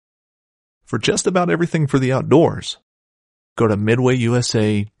for just about everything for the outdoors. Go to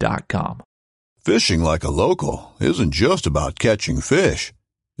MidwayUSA.com. Fishing like a local isn't just about catching fish.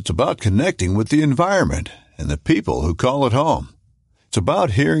 It's about connecting with the environment and the people who call it home. It's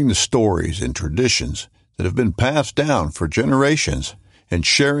about hearing the stories and traditions that have been passed down for generations and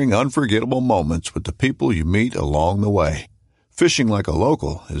sharing unforgettable moments with the people you meet along the way. Fishing like a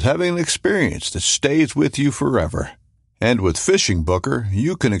local is having an experience that stays with you forever. And with Fishing Booker,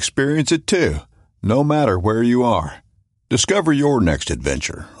 you can experience it too, no matter where you are. Discover your next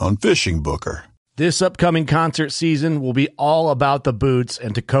adventure on Fishing Booker. This upcoming concert season will be all about the boots,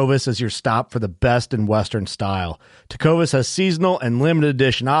 and Tecovas is your stop for the best in Western style. Tecovas has seasonal and limited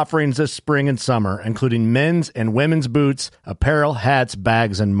edition offerings this spring and summer, including men's and women's boots, apparel, hats,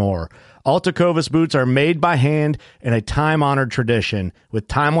 bags, and more. All Tecovas boots are made by hand in a time-honored tradition with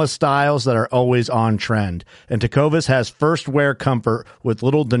timeless styles that are always on trend. And Tecovas has first wear comfort with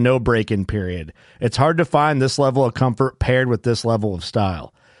little to no break-in period. It's hard to find this level of comfort paired with this level of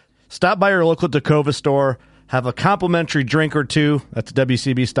style. Stop by your local Tecovas store, have a complimentary drink or two, that's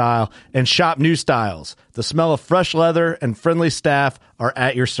WCB style, and shop new styles. The smell of fresh leather and friendly staff are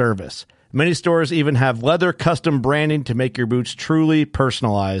at your service. Many stores even have leather custom branding to make your boots truly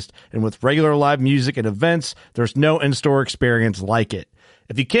personalized. And with regular live music and events, there's no in-store experience like it.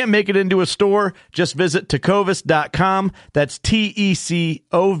 If you can't make it into a store, just visit Tecovas.com. That's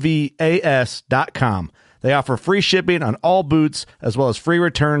TECOVAS.com. They offer free shipping on all boots, as well as free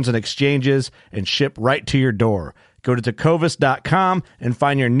returns and exchanges, and ship right to your door. Go to Tecovas.com and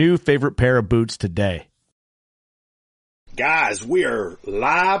find your new favorite pair of boots today. Guys, we are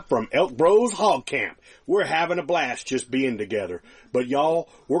live from Elk Bros Hog Camp. We're having a blast just being together. But y'all,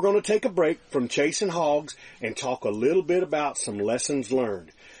 we're going to take a break from chasing hogs and talk a little bit about some lessons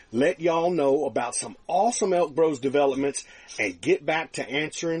learned. Let y'all know about some awesome Elk Bros developments and get back to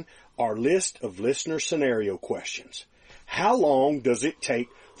answering our list of listener scenario questions. How long does it take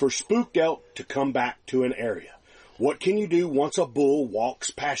for spooked elk to come back to an area? What can you do once a bull walks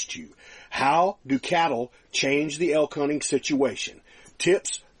past you? How do cattle change the elk hunting situation?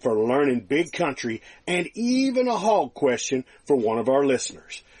 Tips for learning big country, and even a hog question for one of our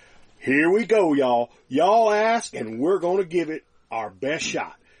listeners. Here we go, y'all. Y'all ask, and we're going to give it our best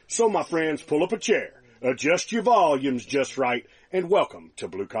shot. So, my friends, pull up a chair, adjust your volumes just right, and welcome to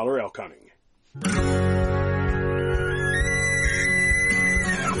Blue Collar Elk Hunting.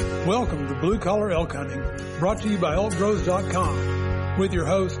 Welcome to Blue Collar Elk Hunting, brought to you by ElkBros.com, with your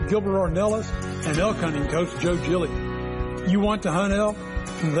hosts Gilbert Ornelas and elk hunting coach Joe Gilliam. You want to hunt elk?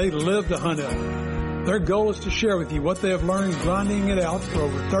 They live to hunt elk. Their goal is to share with you what they have learned grinding it out for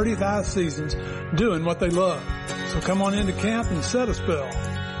over 35 seasons, doing what they love. So come on into camp and set a spell.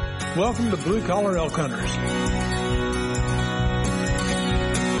 Welcome to Blue Collar Elk Hunters.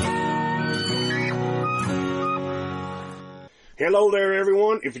 Hello there,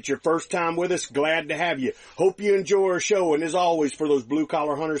 everyone. If it's your first time with us, glad to have you. Hope you enjoy our show. And as always, for those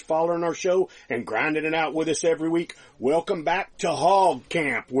blue-collar hunters following our show and grinding it out with us every week, welcome back to Hog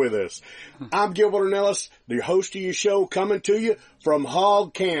Camp with us. I'm Gilbert Ornelas, the host of your show, coming to you from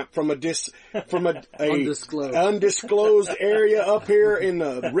Hog Camp, from a undisclosed area up here in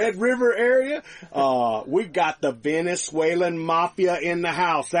the Red River area. We've got the Venezuelan Mafia in the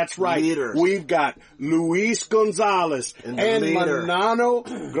house. That's right. Leaders. We've got Luis Gonzalez and Manano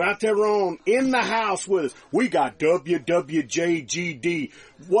Grateron in the house with us. We got WWJGD.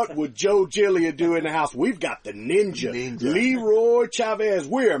 What would Joe Gillia do in the house? We've got the ninja. Leroy Chavez.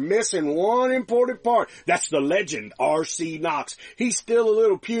 We are missing one important part. That's the legend, R.C. Knox. He's still a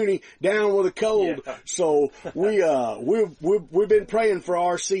little puny, down with a cold. Yeah. So we've been praying for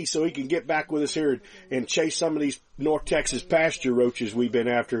R.C. so he can get back with us here and chase some of these North Texas pasture roaches we've been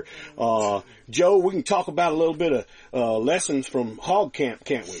after. Joe, we can talk about a little bit of lessons from Hog Camp,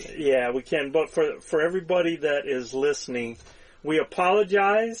 can't we? Yeah, we can. But for everybody that is listening, we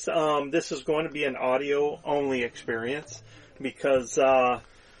apologize. This is going to be an audio-only experience because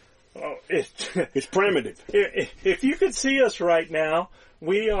it's primitive. If you could see us right now,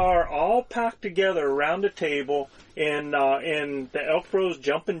 we are all packed together around a table in the Elk Bros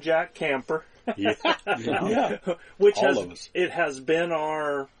Jumpin' Jack camper. Yeah. Yeah. Which has been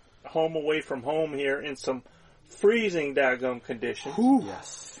our home away from home here in some freezing daggum conditions. Whew.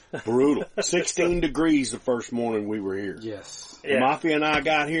 Yes. Brutal. 16 degrees the first morning we were here. Yes. Yeah. Mafia and I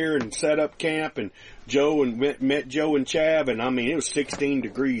got here and set up camp, and met Joe and Chav, and I mean, it was 16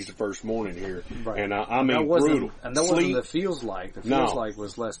 degrees the first morning here. Right. And I mean, brutal. And that wasn't the feels like. The feels like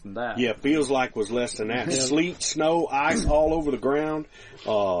was less than that. Yeah, feels like was less than that. Sleet, snow, ice all over the ground.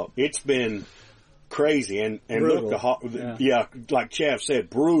 It's been crazy. And look, like Chav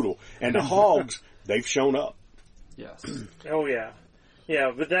said, brutal. And the hogs, they've shown up. Yes. Oh, yeah.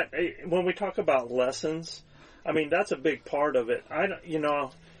 Yeah, but that, when we talk about lessons, I mean, that's a big part of it.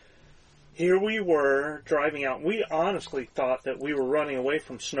 Here we were driving out. We honestly thought that we were running away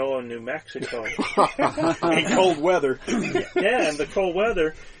from snow in New Mexico. And cold weather. Yeah, and the cold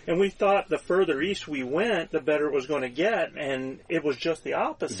weather. And we thought the further east we went, the better it was going to get. And it was just the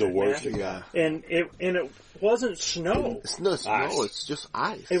opposite. The worst it got. And it wasn't snow. It's not snow, it's just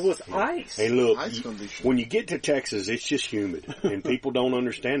ice. It was ice. Hey, look, Ice condition. when you get to Texas, it's just humid. And people don't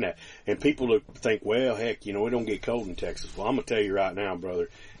understand that. And people think, well, heck, it don't get cold in Texas. Well, I'm going to tell you right now, brother,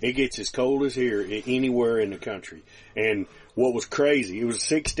 it gets as cold as here anywhere in the country. And what was crazy, it was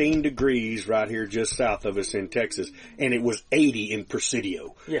 16 degrees right here just south of us in Texas, and it was 80 in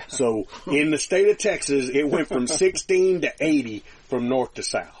Presidio. Yeah. So in the state of Texas, it went from 16 to 80 from north to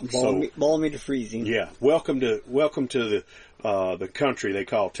south. Balmy to freezing. Yeah. Welcome to the country they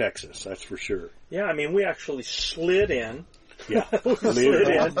call Texas. That's for sure. Yeah, I mean, we actually slid in. Yeah,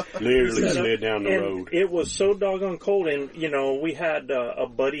 literally slid down the road. It was so doggone cold, and we had a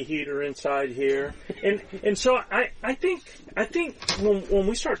buddy heater inside here, and so I think when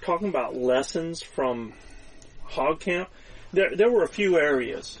we start talking about lessons from hog camp, there were a few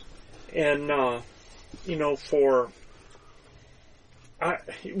areas, and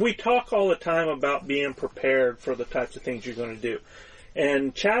we talk all the time about being prepared for the types of things you're going to do,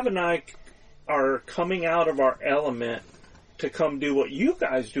 and Chav and I are coming out of our element to come do what you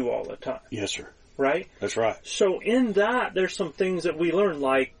guys do all the time. Yes, sir. Right? That's right. So in that, there's some things that we learned,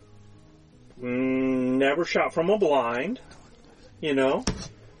 like never shot from a blind,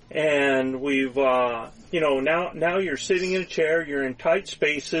 and we've, now you're sitting in a chair, you're in tight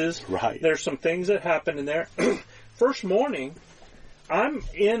spaces. Right. There's some things that happen in there. First morning, I'm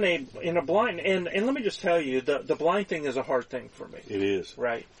in a blind, and let me just tell you, the blind thing is a hard thing for me. It is.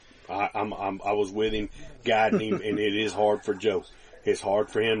 Right. I was with him, guiding him, and it is hard for Joe. It's hard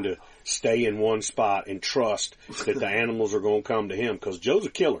for him to stay in one spot and trust that the animals are going to come to him, because Joe's a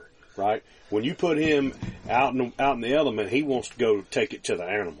killer, right? When you put him out in the element, he wants to go take it to the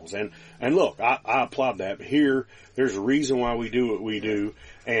animals. And look, I applaud that. But here, there's a reason why we do what we do,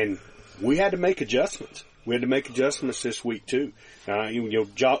 and we had to make adjustments. We had to make adjustments this week too.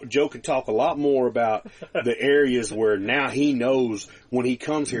 Joe can talk a lot more about the areas where now he knows when he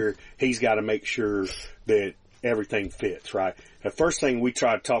comes here, he's got to make sure that everything fits, right? The first thing we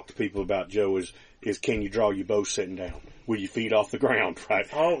try to talk to people about, Joe, is can you draw your bow sitting down? Will your feet off the ground, right?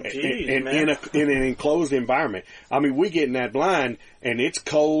 Oh, geez, and man. in an enclosed environment. I mean, we get in that blind, and it's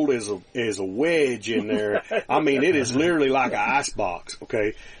cold as a wedge in there. I mean, it is literally like an ice box,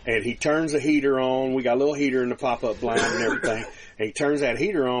 okay? And he turns the heater on. We got a little heater in the pop-up blind and everything. And he turns that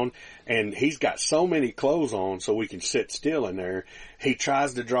heater on, and he's got so many clothes on so we can sit still in there. He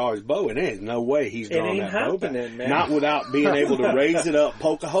tries to draw his bow, and there's no way he's drawing that bow back. Man. Not without being able to raise it up,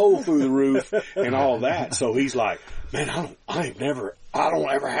 poke a hole through the roof, and all that. So he's like, man, I don't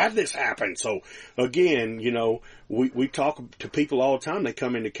ever have this happen. So again, we talk to people all the time. They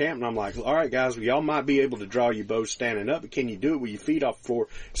come into camp, and I'm like, all right, guys, y'all might be able to draw your bow standing up, but can you do it with your feet off the floor,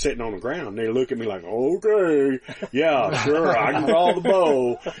 sitting on the ground? And they look at me like, okay, yeah, sure, I can draw the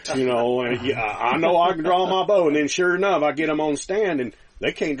bow, and yeah, I know I can draw my bow. And then sure enough, I get them on stand, and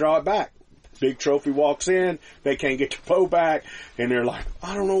they can't draw it back. Big trophy walks in, they can't get the bow back, and they're like,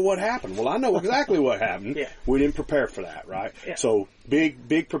 I don't know what happened. Well, I know exactly what happened. Yeah. We didn't prepare for that, right? Yeah. So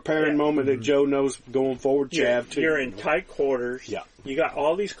big preparing moment that Joe knows going forward. Chav too. You're in tight quarters. Yeah. You got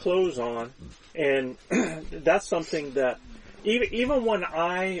all these clothes on, and that's something that even when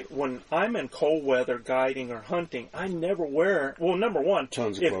I'm in cold weather guiding or hunting, I never wear. Well, number one,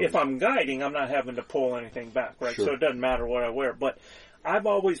 tons of clothes. If I'm guiding, I'm not having to pull anything back, right? Sure. So it doesn't matter what I wear, but I've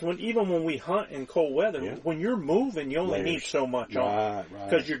always, even when we hunt in cold weather, when you're moving, you only need so much on.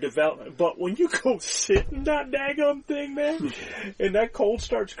 Because you're developing. But when you go sit in that daggum thing, man, and that cold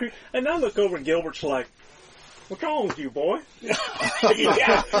starts creeping, and I look over and Gilbert's like, what's wrong with you, boy?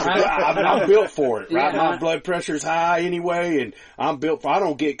 Yeah. I'm built for it, right? My blood pressure's high anyway, and I'm built for I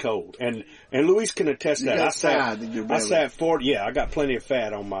don't get cold. And Luis can attest that. I sat 40, yeah, I got plenty of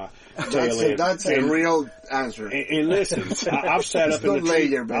fat on my tail end. That's a real answer. And listen, I've sat up in the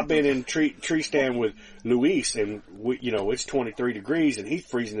tree. I've been in tree stand with Luis, and it's 23 degrees, and he's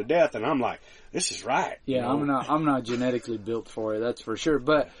freezing to death, and I'm like, this is right. Yeah, I'm not genetically built for it, that's for sure.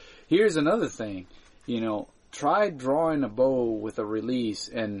 But here's another thing, try drawing a bow with a release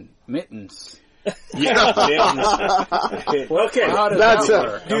and mittens. Okay. That's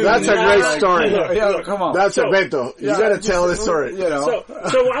a great story. Yeah, come on. That's a Beto. You gotta tell the story. You know.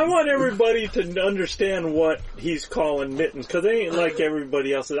 So I want everybody to understand what he's calling mittens, because they ain't like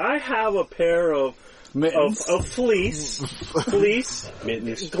everybody else's. I have a pair of fleece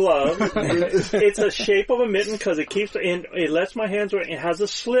mittens glove. It's a shape of a mitten because it lets my hands. It has a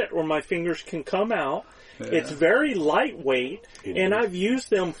slit where my fingers can come out. Yeah. It's very lightweight, and I've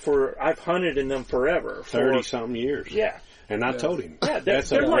hunted in them forever. 30-something years. Yeah. And I told him,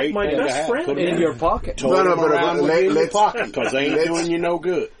 they're like my best friend. Put them in your pocket. Let's pocket, because they ain't doing you no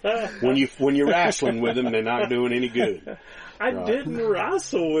good. When you're wrestling with them, they're not doing any good. I didn't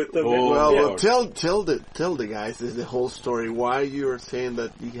wrestle with them. Well, tell the guys the whole story. Why you are saying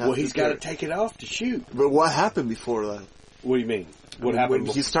that you have he's got to take it off to shoot. But what happened before that? What do you mean? What happened?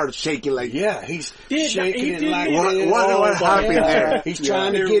 When he started shaking like... Yeah, he's shaking it like... What happened there? He's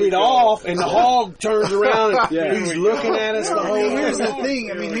trying to get it off, and the hog turns around, and he's looking at us the whole time. Here's the thing.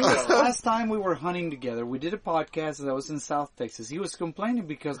 I mean, last time we were hunting together, we did a podcast that was in South Texas. He was complaining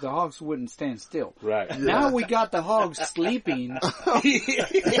because the hogs wouldn't stand still. Right. Yeah. Now we got the hogs sleeping, and he's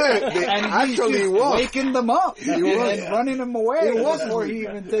just waking them up and running them away before he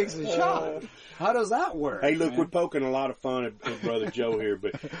even takes a shot. How does that work? Hey, look, we're poking a lot of fun at Brother Joe here,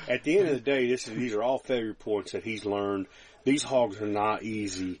 but at the end of the day, these are all failure points that he's learned. These hogs are not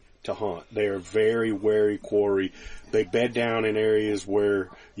easy to hunt. They are very wary quarry. They bed down in areas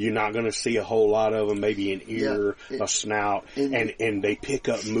where you're not going to see a whole lot of them, maybe an ear, a snout, and they pick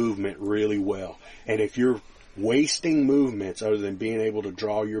up movement really well. And if you're wasting movements other than being able to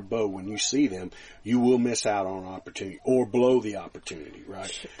draw your bow when you see them, you will miss out on an opportunity or blow the opportunity, right?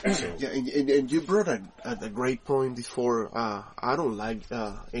 So. Yeah, and you brought a great point before. I don't like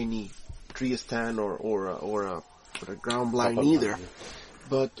any tree stand or a ground blind either,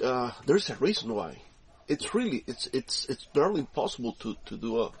 but there's a reason why. It's really it's barely impossible to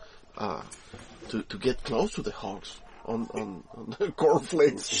do to get close to the hogs on the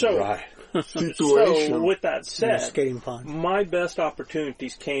cornflakes. Right. Situation. So with that said, my best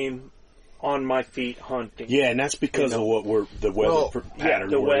opportunities came on my feet hunting. Yeah, and that's because of the weather pattern.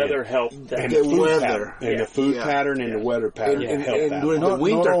 The weather helped that. And the weather. And the food pattern and the weather pattern helped that. During the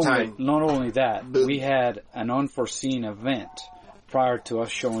winter time. Not only that, we had an unforeseen event prior to us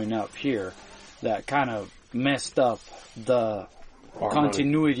showing up here that kind of messed up the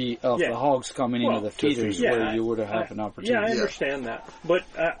continuity of the hogs coming into the feeders where you would have had an opportunity. Yeah, I understand that. But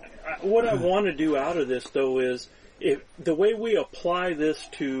what I want to do out of this, though, is the way we apply this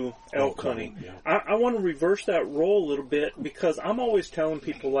to elk hunting, I want to reverse that role a little bit, because I'm always telling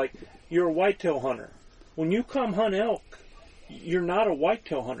people, like, you're a whitetail hunter. When you come hunt elk, you're not a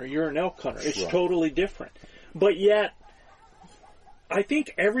whitetail hunter. You're an elk hunter. It's totally different. But yet, I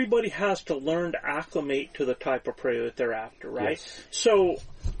think everybody has to learn to acclimate to the type of prey that they're after, right? Yes. So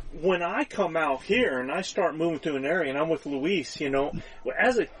when I come out here and I start moving through an area, and I'm with Luis,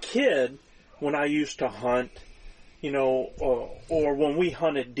 as a kid, when I used to hunt, or when we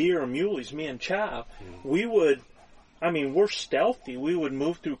hunted deer or muleys, me and Chav, we're stealthy. We would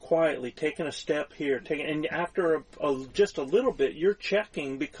move through quietly, taking a step here, and after just a little bit, you're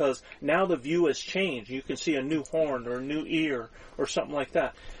checking, because now the view has changed. You can see a new horn or a new ear or something like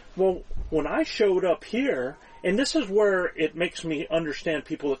that. Well, when I showed up here, and this is where it makes me understand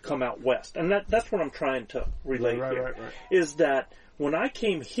people that come out west, and that's what I'm trying to relate here, is that when I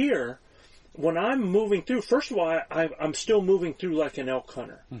came here, when I'm moving through, first of all, I'm still moving through like an elk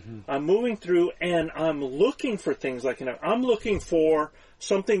hunter. Mm-hmm. I'm moving through, and I'm looking for things like an elk. I'm looking for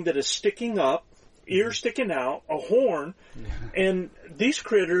something that is sticking up, ear sticking out, a horn, and these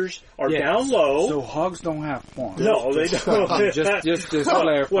critters are down low. So hogs don't have horns. No, they don't. just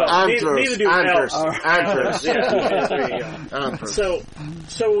clarify. Well, neither do elks. Antlers. Antlers.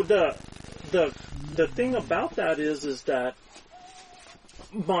 So the thing about that is that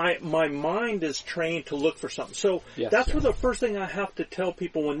my mind is trained to look for something. So that's where the first thing I have to tell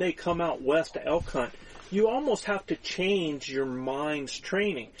people when they come out west to elk hunt, you almost have to change your mind's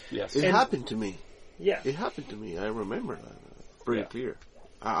training. Yes. It happened to me. Yeah. It happened to me. I remember that pretty clear.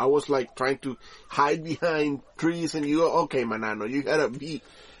 I was like trying to hide behind trees, and okay, Manano, you gotta be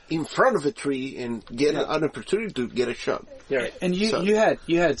in front of a tree and get an opportunity to get a shot. Yeah. And you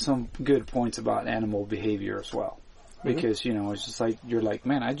had some good points about animal behavior as well. Because, it's just like, you're like,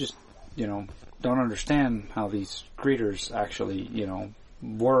 man, I just, don't understand how these critters actually,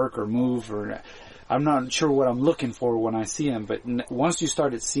 work or move, or I'm not sure what I'm looking for when I see them. But once you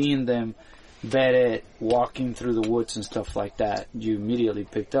started seeing them vetted, walking through the woods and stuff like that, you immediately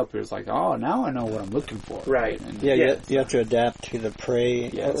picked up. It was like, oh, now I know what I'm looking for. Right. And You have to adapt to the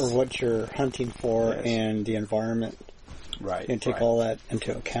prey or what you're hunting for and the environment. Right. And take all that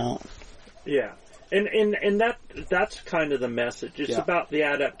into account. Yeah. And that's kind of the message. It's about the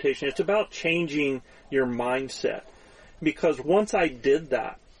adaptation. It's about changing your mindset. Because once I did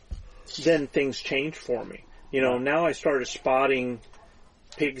that, then things changed for me. Now I started spotting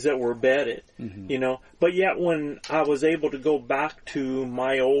pigs that were bedded, but yet when I was able to go back to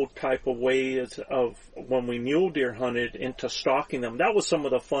my old type of ways of when we mule deer hunted into stalking them, that was some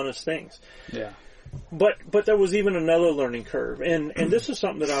of the funnest things. Yeah. But there was even another learning curve, and this is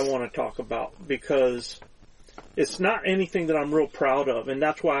something that I want to talk about because it's not anything that I'm real proud of, and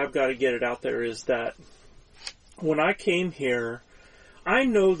that's why I've got to get it out there, is that when I came here, I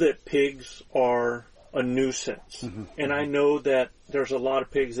know that pigs are a nuisance, and I know that there's a lot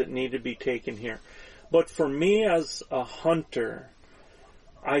of pigs that need to be taken here. But for me as a hunter,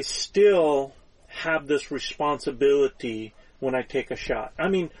 I still have this responsibility when I take a shot. I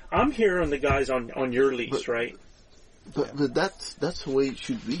mean, I'm hearing the guys on your lease, right? But that's the way it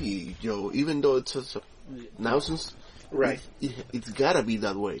should be, Joe. Even though it's a nuisance, right? It's gotta be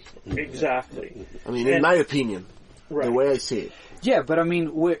that way. Exactly. I mean, in my opinion, the way I see it. Yeah, but I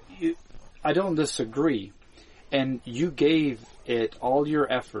mean, I don't disagree. And you gave it all your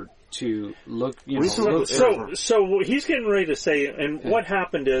effort to look, So he's getting ready to say, and what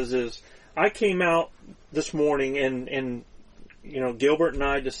happened is I came out this morning and Gilbert and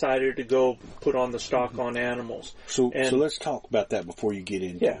I decided to go put on the stock on animals. So let's talk about that before you get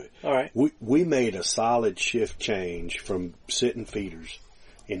into it. All right. We made a solid shift change from sitting feeders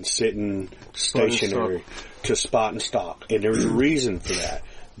and sitting stationary to spot and stock. And there's a reason for that.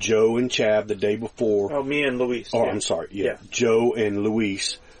 Joe and Chab the day before. Oh, me and Luis. Oh, I'm sorry. Yeah. Joe and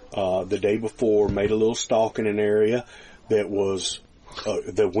Luis, the day before made a little stalk in an area that was,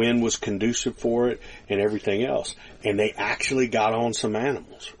 the wind was conducive for it and everything else. And they actually got on some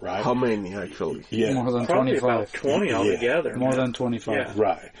animals, right? How many actually? Yeah. More than probably 25. About 20 altogether. More than 25. Yeah.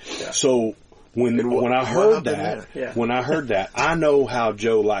 Right. Yeah. So, when I heard that, I know how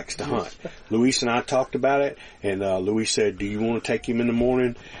Joe likes to hunt. Luis and I talked about it, and Luis said, "Do you want to take him in the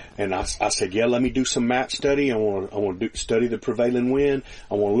morning?" And I said, "Yeah, let me do some map study. I want to study the prevailing wind.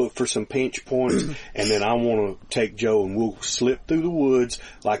 I want to look for some pinch points, and then I want to take Joe and we'll slip through the woods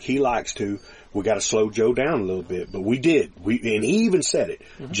like he likes to. We got to slow Joe down a little bit, but we did. And he even said it.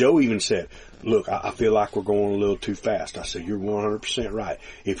 Joe even said, look, I feel like we're going a little too fast. I said, you're 100% right.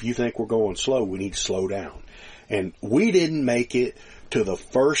 If you think we're going slow, we need to slow down. And we didn't make it to the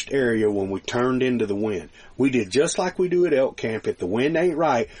first area when we turned into the wind. We did just like we do at elk camp. If the wind ain't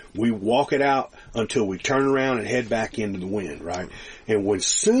right, we walk it out until we turn around and head back into the wind, right? And when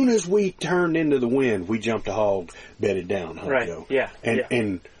soon as we turned into the wind, we jumped a hog, bedded down, right? Joe. Yeah.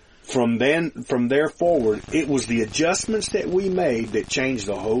 And from there forward, it was the adjustments that we made that changed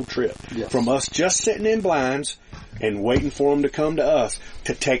the whole trip. Yes. From us just sitting in blinds and waiting for them to come to us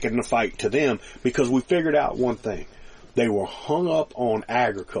to taking the fight to them, because we figured out one thing. They were hung up on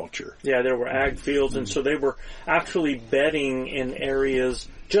agriculture. Yeah, there were ag fields, and so they were actually bedding in areas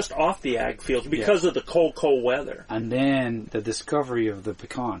just off the ag fields because of the cold weather. And then the discovery of the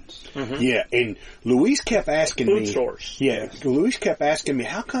pecans. Yeah, and Luis kept asking me. Food source. Yeah, Luis kept asking me,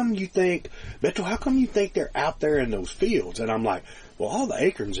 how come you think they're out there in those fields? And I'm like, well, all the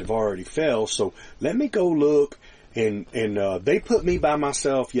acorns have already fell, so let me go look. And they put me by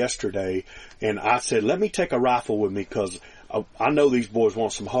myself yesterday, and I said, let me take a rifle with me, because I know these boys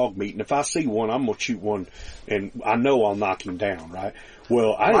want some hog meat, and if I see one, I'm going to shoot one, and I know I'll knock him down, right?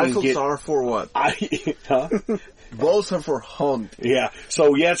 Well, Rifles are for what? Bows are for hunting. Yeah,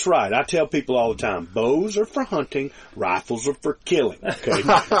 so yeah, that's right. I tell people all the time, bows are for hunting, rifles are for killing. Okay,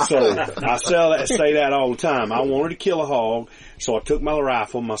 so I say that all the time. I wanted to kill a hog, so I took my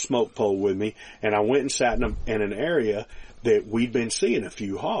rifle, my smoke pole with me, and I went and sat in an area that we'd been seeing a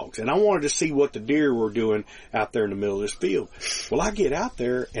few hogs, and I wanted to see what the deer were doing out there in the middle of this field. Well, I get out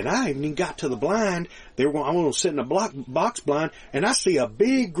there, and I haven't even got to the blind. I'm going to sit in a box blind, and I see a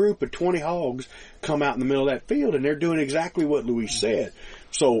big group of 20 hogs come out in the middle of that field, and they're doing exactly what Luis said.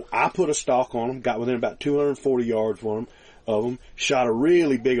 So I put a stalk on them, got within about 240 yards of them, shot a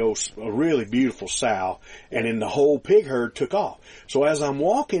really beautiful sow, and then the whole pig herd took off. So as I'm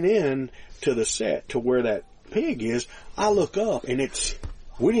walking in to the set to where that pig is, I look up, and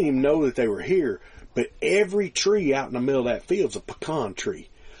we didn't even know that they were here, but every tree out in the middle of that field's a pecan tree.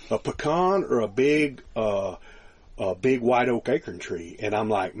 A pecan or a big white oak acorn tree. And I'm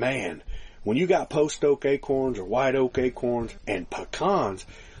like, man, when you got post oak acorns or white oak acorns and pecans,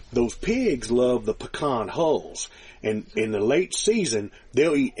 those pigs love the pecan hulls. And in the late season,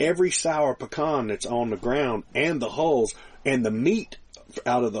 they'll eat every sour pecan that's on the ground and the hulls and the meat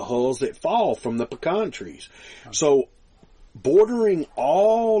out of the hulls that fall from the pecan trees. So bordering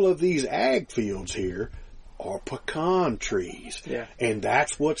all of these ag fields here are pecan trees. Yeah. And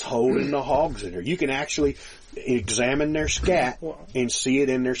that's what's holding the hogs in there. You can actually examine their scat and see it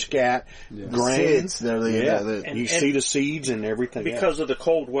in their scat grains. You see the seeds and everything. Because of the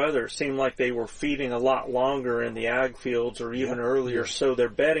cold weather, it seemed like they were feeding a lot longer in the ag fields or even earlier, so their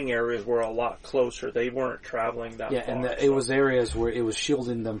bedding areas were a lot closer. They weren't traveling that far. And it was areas where it was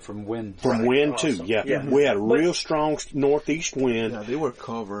shielding them from wind. From wind, too, We had a real strong northeast wind. Yeah, they were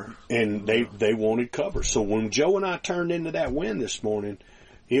covered. And they wanted cover. So when Joe and I turned into that wind this morning,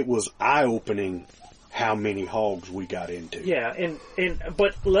 it was eye-opening how many hogs we got into. Yeah,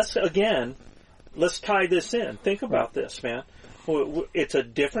 but let's tie this in. Think about this, man. It's a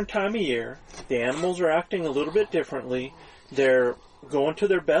different time of year. The animals are acting a little bit differently. They're going to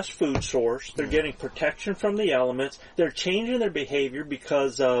their best food source. They're getting protection from the elements. They're changing their behavior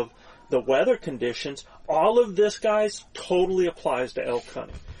because of the weather conditions. All of this, guys, totally applies to elk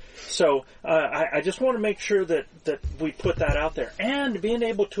hunting. So I just want to make sure that we put that out there. And being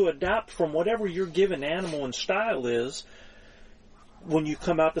able to adapt from whatever your given animal and style is when you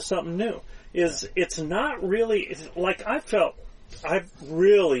come out to something new. It's not really, like I've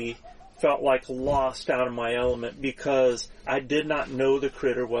really felt like lost out of my element because I did not know the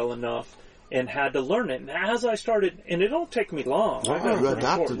critter well enough and had to learn it. And as I started, and it don't take me long. You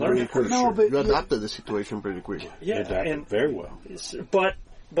adapted very quickly. You adapted the situation pretty quickly. Yeah, and very well. But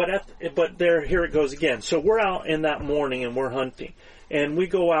here it goes again. So we're out in that morning and we're hunting, and we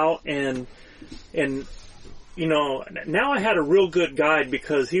go out and you know, now I had a real good guide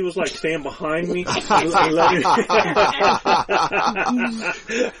because he was like staying behind me.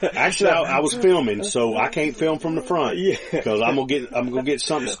 Actually, I was filming, so I can't film from the front because I'm gonna get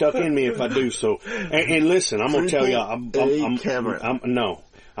something stuck in me if I do so. And listen, I'm gonna tell you, I'm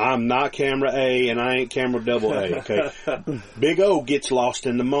not camera A and I ain't camera double A, okay? Big O gets lost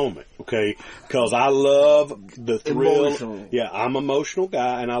in the moment, okay? Because I love the thrill. Emotional. Yeah, I'm an emotional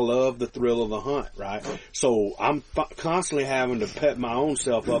guy and I love the thrill of the hunt, right? So I'm constantly having to pep my own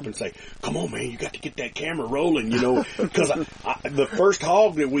self up and say, come on, man, you got to get that camera rolling, you know? Because the first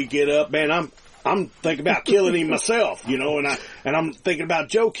hog that we get up, man, I'm thinking about killing him myself, you know, and I'm thinking about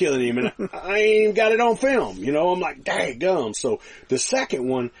Joe killing him, and I ain't even got it on film, you know. I'm like, daggum. So the second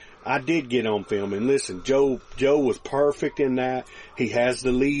one, I did get on film, and listen, Joe was perfect in that. He has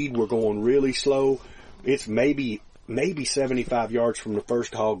the lead. We're going really slow. It's maybe 75 yards from the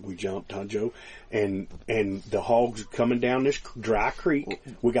first hog we jumped, huh, Joe? And the hogs coming down this dry creek.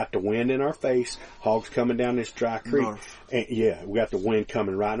 We got the wind in our face. Hogs coming down this dry creek. And we got the wind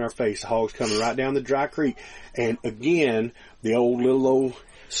coming right in our face. Hogs coming right down the dry creek. And again, the old bit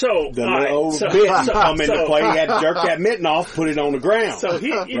come into play. He had to jerk that mitten off, put it on the ground. So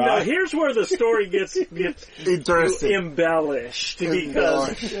you know, here's where the story gets interesting, embellished,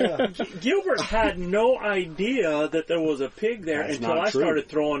 because Gilbert had no idea that there was a pig there until I started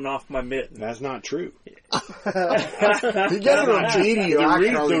throwing off my mitten. That's not true. You got it on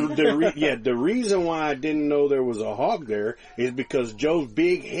video. The reason why I didn't know there was a hog there is because Joe's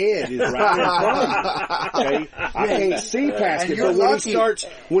big head is right in front of me. Okay? I can't see past it, but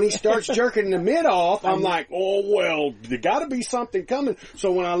when he starts jerking the mid off, I'm like, oh, well, there got to be something coming.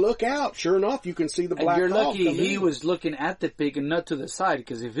 So when I look out, sure enough, you can see the black hog. And you're lucky he was looking at the pig and not to the side,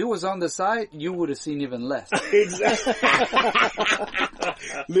 because if he was on the side, you would have seen even less. Exactly.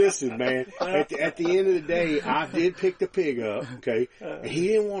 Listen, man, at the end of the day, I did pick the pig up, okay? And he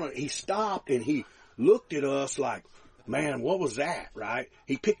didn't want to, he stopped and he looked at us like, man, what was that, right?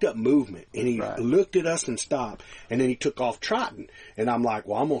 He picked up movement, and he looked at us and stopped, and then he took off trotting. And I'm like,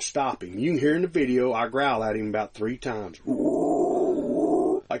 well, I'm going to stop him. You can hear in the video, I growl at him about 3 times.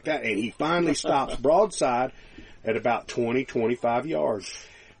 Like that. And he finally stops broadside at about 20, 25 yards.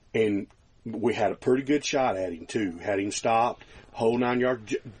 And we had a pretty good shot at him, too. Had him stopped, whole 9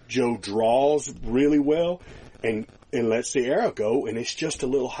 yards. Joe draws really well and lets the arrow go, and it's just a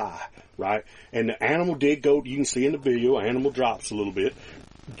little high. Right? And the animal did go, you can see in the video, animal drops a little bit.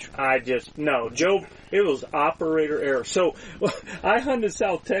 Joe, it was operator error. So, I hunted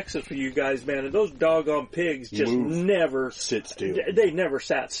South Texas for you guys, man, and those doggone pigs just never sit still. They never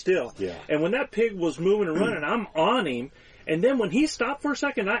sat still. Yeah. And when that pig was moving and running, I'm on him, and then when he stopped for a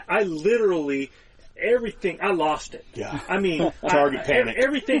second, I literally, everything, I lost it. Yeah. I mean, Target panic.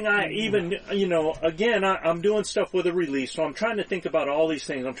 Everything I even, again, I'm doing stuff with a release, so I'm trying to think about all these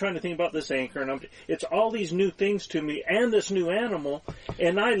things. I'm trying to think about this anchor, and it's all these new things to me, and this new animal,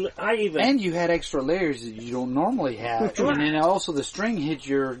 and I even... And you had extra layers that you don't normally have, and then also the string hit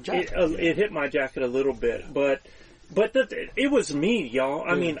your jacket. It hit my jacket a little bit, but it was me, y'all.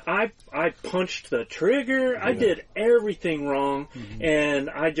 I mean, I punched the trigger. I did everything wrong, and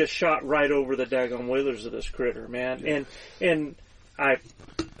I just shot right over the daggone withers of this critter, man. And I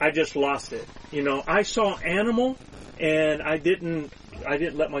just lost it. I saw animal, and I didn't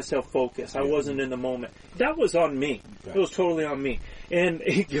let myself focus. I wasn't in the moment. That was on me. It was totally on me. And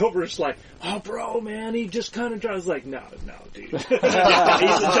Gilbert's like, oh, bro, man, he just kind of tries. Like, no, dude. He said,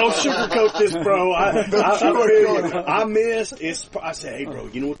 don't sugarcoat this, bro. I missed. I said, hey, bro,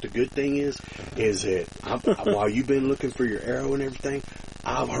 you know what the good thing is that while you've been looking for your arrow and everything,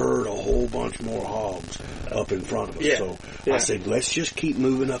 I've heard a whole bunch more hogs up in front of us. Yeah. So I said, let's just keep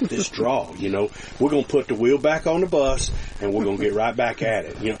moving up this draw. We're going to put the wheel back on the bus, and we're going to get right back at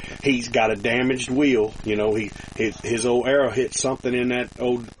it. He's got a damaged wheel. His old arrow hit something in that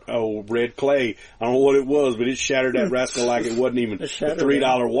old red clay. I don't know what it was, but it shattered that rascal like it wasn't even a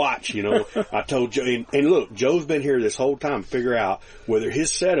 $3 watch. I told Joe, and look, Joe's been here this whole time to figure out whether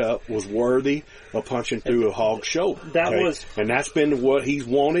his setup was worthy of punching through a hog's shoulder. And that's been what he's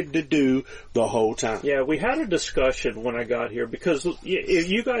wanted to do the whole time. Yeah, we had a discussion when I got here, because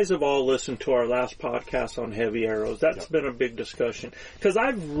you guys have all listened to our last podcast on heavy arrows. That's been a big discussion, because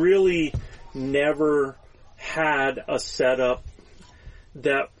I've really never had a setup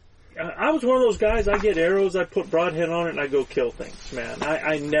that I was one of those guys. I get arrows, I put broadhead on it, and I go kill things, man.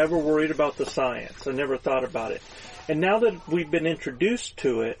 I never worried about the science. I never thought about it. And now that we've been introduced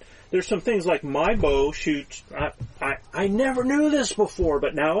to it, there's some things like my bow shoots. I never knew this before,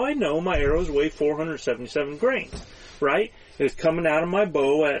 but now I know my arrows weigh 477 grains, right? It's coming out of my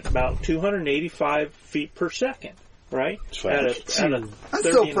bow at about 285 feet per second. Right? I'm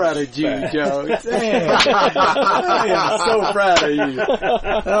so proud of you, Joe. I am so proud of you.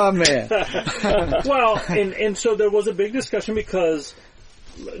 Oh, man. Well, and so there was a big discussion, because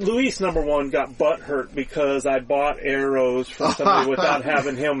Luis, number one, got butt hurt because I bought arrows from somebody without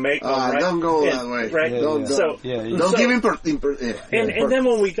having him make them, right? Don't go that way. Right? Don't give him and then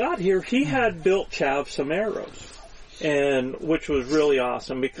when we got here, he had built Chav some arrows, which was really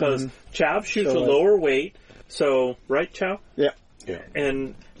awesome, because Chav shoots a lower weight. So, right, Chow? Yeah.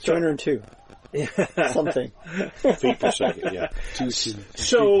 And 202. Something. Feet per second, yeah.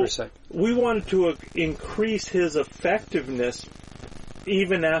 So, we wanted to increase his effectiveness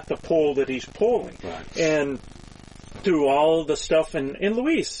even at the pull that he's pulling. Right. And through all the stuff, and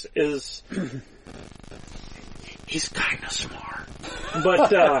Luis is... he's kind of smart.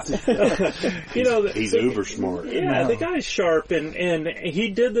 But, he's uber smart. Yeah, the guy's sharp, and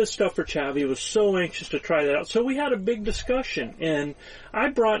he did this stuff for Chav. He was so anxious to try that out. So we had a big discussion, and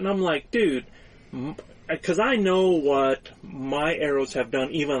I'm like, dude, because I know what my arrows have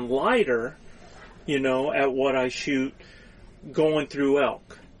done, even lighter, at what I shoot going through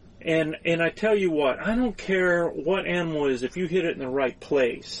elk. And I tell you what, I don't care what animal it is, if you hit it in the right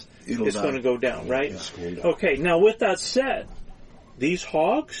place, it's going to go down, right? Okay, now with that said, these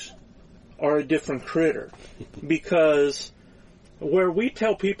hogs are a different critter, because where we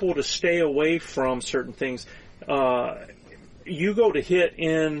tell people to stay away from certain things, you go to hit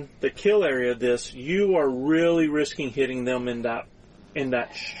in the kill area of this, you are really risking hitting them in that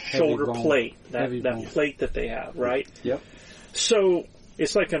shoulder plate, that plate that they have, right? Yep. So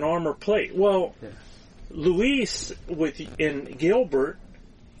it's like an armor plate. Well, Luis and Gilbert,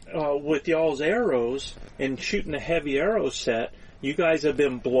 with y'all's arrows and shooting a heavy arrow set, you guys have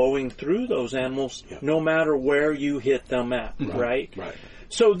been blowing through those animals no matter where you hit them at, right? Right.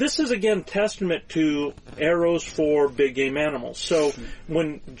 So this is, again, testament to arrows for big game animals. So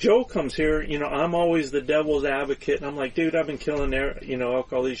when Joe comes here, I'm always the devil's advocate, and I'm like, dude, I've been killing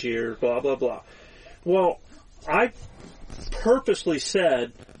elk all these years, blah, blah, blah. Well, I purposely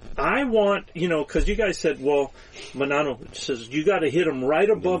said, I want, because you guys said, well, Manano says, you got to hit them right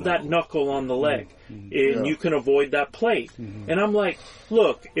above that knuckle on the leg, and you can avoid that plate. And I'm like,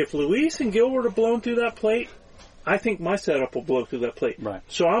 look, if Luis and Gilbert are blown through that plate, I think my setup will blow through that plate. Right.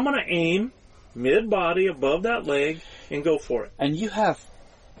 So I'm going to aim mid-body above that leg and go for it. And you have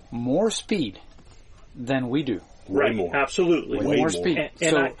more speed than we do. Right, more. Absolutely. Way more speed.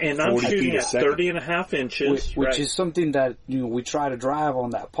 And I'm shooting at 30.5 inches. Which is something that we try to drive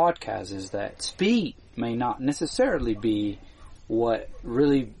on that podcast, is that speed may not necessarily be what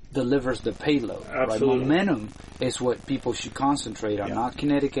really delivers the payload. Absolutely. Right? Momentum is what people should concentrate on, not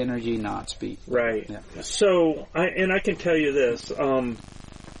kinetic energy, not speed. Right. Yeah. So, I can tell you this.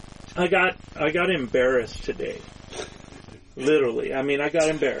 I got embarrassed today. Literally. I mean, I got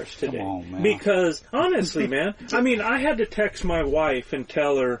embarrassed today. Come on, man. Because, honestly, man, I mean, I had to text my wife and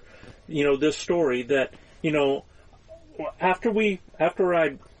tell her, this story that, after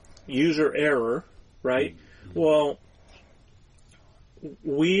I user error, right? Well,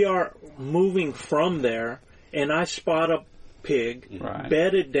 we are moving from there, and I spot a pig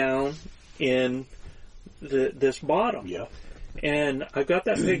bedded down in this bottom. Yep. And I've got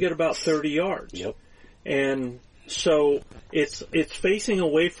that pig at about 30 yards. Yep. And so it's facing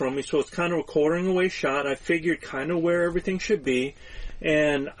away from me, so it's kind of a quartering away shot. I figured kind of where everything should be.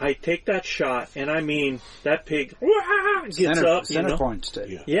 And I take that shot, and I mean, that pig gets up. Center point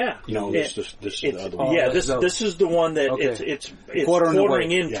stick. Yeah. No, this is the other one. Yeah, this is the one that it's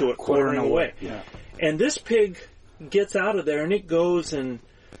quartering into it, quartering away. Yeah. And this pig gets out of there, and it goes and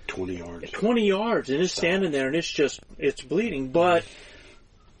 20 yards, and it's standing there, and it's bleeding. But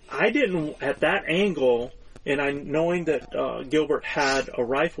I didn't, at that angle, and knowing that Gilbert had a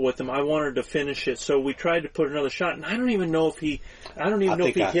rifle with him, I wanted to finish it. So we tried to put another shot, and I don't even know if he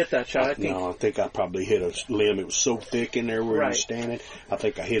hit that shot. I think I probably hit a limb. It was so thick in there where he was standing. I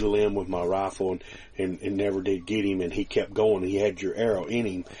think I hit a limb with my rifle and never did get him, and he kept going. He had your arrow in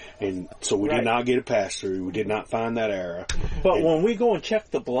him, and so we did not get a pass through. We did not find that arrow. But when we go and check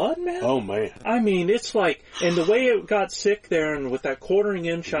the blood, man. Oh, man. I mean, it's like, and the way it got sick there and with that quartering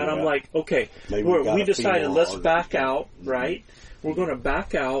in shot, I'm like, okay, we decided let's back out, right? We're going to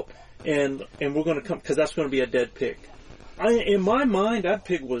back out and we're going to come, because that's going to be a dead pig. In my mind, that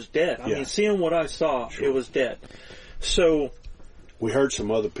pig was dead. I mean, seeing what I saw, it was dead. So we heard some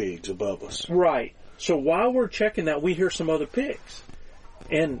other pigs above us. Right. So while we're checking that, we hear some other pigs.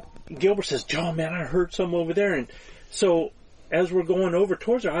 And Gilbert says, John, man, I heard some over there. And so as we're going over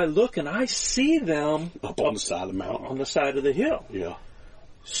towards her, I look and I see them up on the side of the mountain. On the side of the hill. Yeah.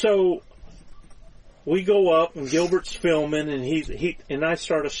 So we go up and Gilbert's filming and and I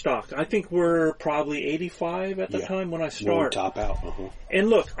start a stalk. I think we're probably 85 at the time when I start. When we top out. And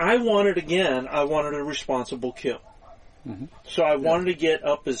look, I wanted a responsible kill. Mm-hmm. So I wanted to get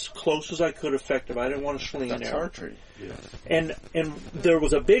up as close as I could effective. I didn't want to sling an arrow. Archery. Yeah. And there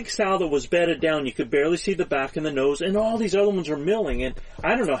was a big sow that was bedded down. You could barely see the back and the nose, and all these other ones are milling. And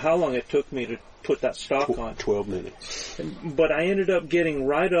I don't know how long it took me to put that stock on. 12 minutes. But I ended up getting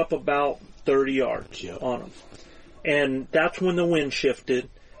right up about 30 yards on them. And that's when the wind shifted.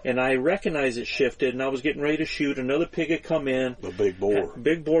 And I recognized it shifted, and I was getting ready to shoot. Another pig had come in. A big boar.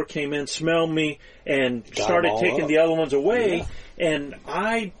 Big boar came in, smelled me, and started taking the other ones away. Yeah. And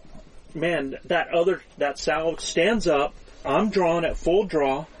that sow stands up. I'm drawn at full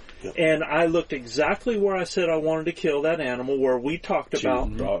draw. Yep. And I looked exactly where I said I wanted to kill that animal, where we talked about.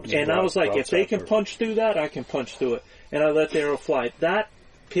 And I was like, if they can punch through that, I can punch through it. And I let the arrow fly. That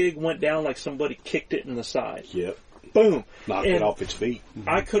pig went down like somebody kicked it in the side. Yep. Boom. Knocked it off its feet.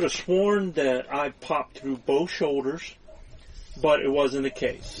 I could have sworn that I popped through both shoulders, but it wasn't the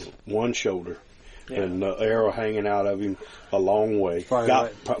case. One shoulder. Yeah. And the arrow hanging out of him a long way.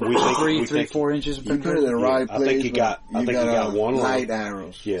 Got 4 inches. You put it in the right place. I think he got one light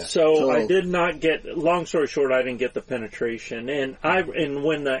arrows. Yeah. So I did not get. Long story short, I didn't get the penetration. And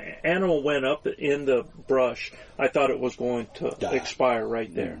when the animal went up in the brush, I thought it was going to expire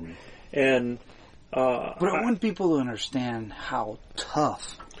right there. Mm-hmm. And but I want people to understand how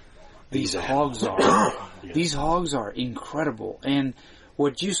tough these hogs are. These hogs are incredible. And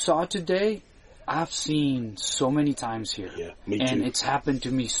what you saw today, I've seen so many times here. Yeah, me too. And it's happened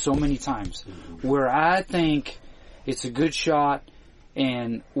to me so many times where I think it's a good shot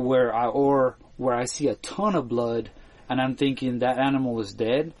and where I see a ton of blood and I'm thinking that animal is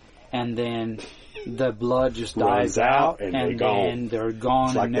dead, and then the blood just dies out and then they're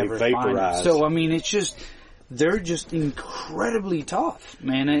gone and never find it. So I mean, they're just incredibly tough,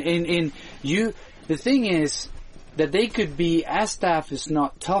 man. And the thing is that they could be, as tough is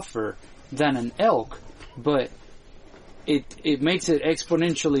not tougher than an elk, but it makes it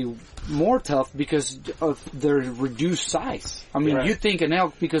exponentially more tough because of their reduced size. I mean, you think an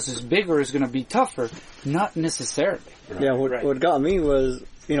elk, because it's bigger, is going to be tougher. Not necessarily. Right. Yeah, what got me was,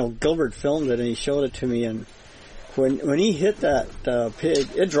 Gilbert filmed it and he showed it to me, and when he hit that pig,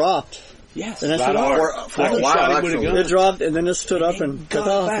 it dropped Yes. And I said, for a while, actually. It dropped, and then it stood up and took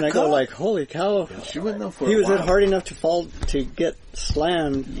off, and I go like, holy cow. She went down for he a was while. hit hard enough to get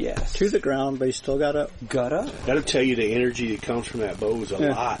slammed to the ground, but he still got up. That'll tell you the energy that comes from that bow is a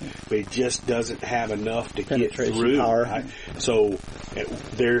lot, but it just doesn't have enough to get through. Power. Right? So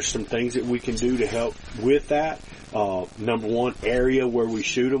there's some things that we can do to help with that. Number one, area where we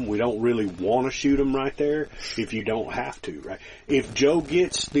shoot them. We don't really want to shoot them right there if you don't have to, right? If Joe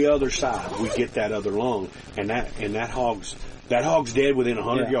gets the other side, we get that other lung, and that hog's dead within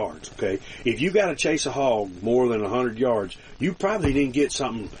 100 yards, okay? If you got to chase a hog more than 100 yards, you probably didn't get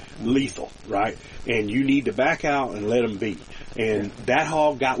something lethal, right? And you need to back out and let them be. And that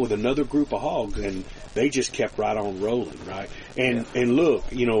hog got with another group of hogs, and they just kept right on rolling, right? And look,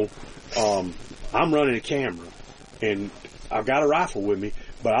 I'm running a camera, and I've got a rifle with me,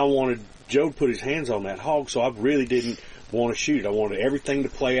 but I wanted Joe to put his hands on that hog, so I really didn't want to shoot it. I wanted everything to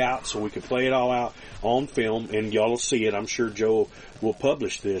play out so we could play it all out on film, and y'all will see it. I'm sure Joe will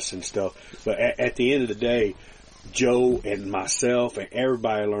publish this and stuff. But at the end of the day, Joe and myself and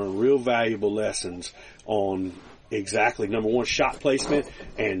everybody learned real valuable lessons on exactly, number one, shot placement,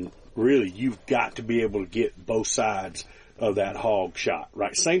 and really you've got to be able to get both sides of that hog shot,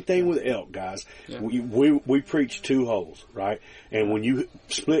 right? Same thing with elk, guys. Yeah. We preach 2 holes, right? And when you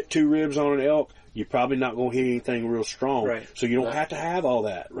split 2 ribs on an elk, you're probably not going to hit anything real strong. Right. So you don't have to have all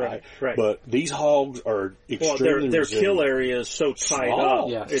that, right? Right. But these hogs are extremely their kill area is so tight up.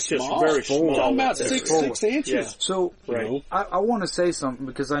 Yeah. It's just very small. We're talking about 6 inches. Yeah. So I want to say something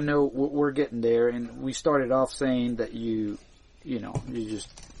because I know we're getting there, and we started off saying that you just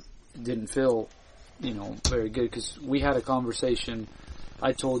didn't feel very good because we had a conversation.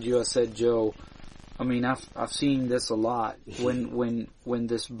 I told you, I said, Joe, I mean, I've seen this a lot. When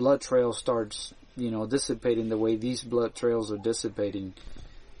this blood trail starts, dissipating the way these blood trails are dissipating,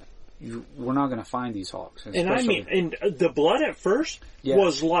 we're not going to find these hogs. And I mean, and the blood at first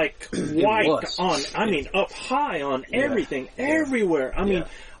was like white up high on everything, everywhere. I mean,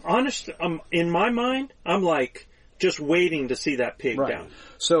 honest, in my mind, I'm like just waiting to see that pig down.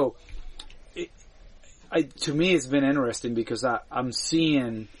 So, to me, it's been interesting because I'm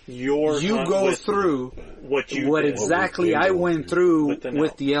seeing you go through what exactly I went through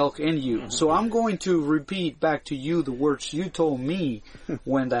with the elk and you. So I'm going to repeat back to you the words you told me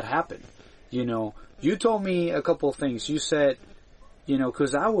when that happened. You told me a couple of things. You said,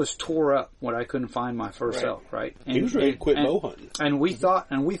 because I was tore up when I couldn't find my first elk, right? And he was ready to quit bow hunting. And we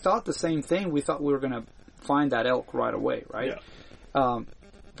thought the same thing. We thought we were going to find that elk right away, right? Yeah.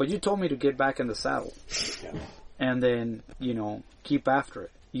 But you told me to get back in the saddle and then, keep after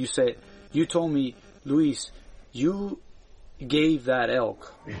it. You told me, Luis, you gave that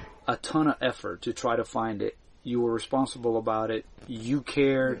elk a ton of effort to try to find it. You were responsible about it. You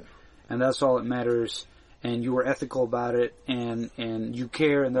cared, and that's all that matters. And you were ethical about it, and you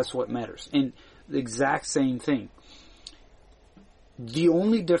care, and that's what matters. And the exact same thing. The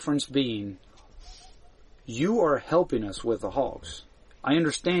only difference being, you are helping us with the hogs. I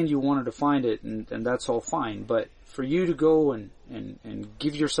understand you wanted to find it, and that's all fine, but for you to go and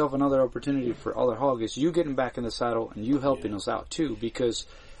give yourself another opportunity for other hogs, is you getting back in the saddle and you helping us out too, because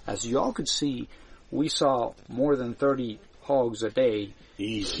as y'all could see, we saw more than 30 hogs a day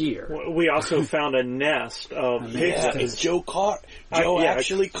here. We also found a nest of piglets. And Joe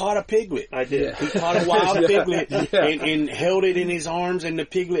actually caught a piglet. I did. He caught a wild piglet and held it in his arms, and the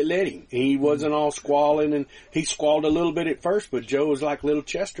piglet let him. He wasn't all squalling, and he squalled a little bit at first, but Joe was like little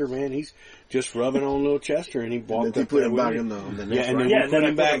Chester, man. He's just rubbing on little Chester, and he walked up put him back in the nest. And then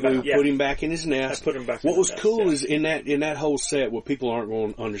we put him back in his nest. What was cool is in that whole set, what people aren't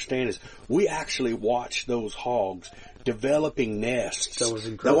going to understand is we actually watched those hogs developing nests. That was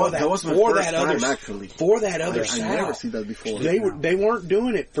incredible. That was my first time, actually. For that other sow. I never seen that before. They weren't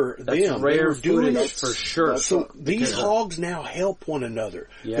doing it for That's them. Rare they were doing it for sure. So these hogs now help one another.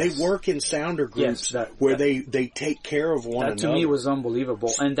 Yes. They work in sounder groups where they take care of one another. That to me was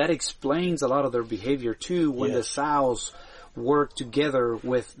unbelievable. And that explains a lot of their behavior too when the sows work together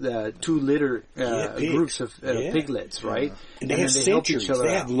with the 2 litter groups of piglets, right? And they have sentries.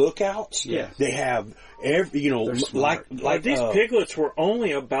 They have lookouts. Yeah. They have like these piglets were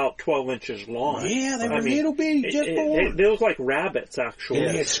only about 12 inches long. Yeah, they were little bitty, just born. They look like rabbits, actually. And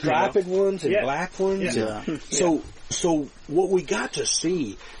they had striped ones and black ones. Yeah. So what we got to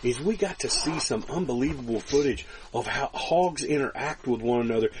see is some unbelievable footage of how hogs interact with one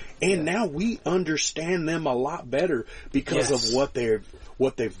another, and now we understand them a lot better because of what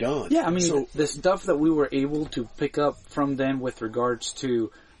they've done. Yeah, I mean, the stuff that we were able to pick up from them with regards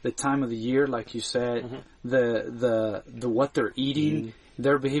to the time of the year, like you said, the what they're eating,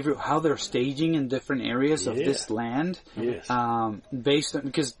 their behavior, how they're staging in different areas of this land. Yes. Based on,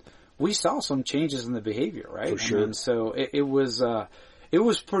 because we saw some changes in the behavior, right? For sure. I mean, so it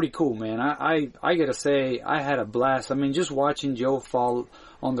was pretty cool, man. I gotta say, I had a blast. I mean, just watching Joe fall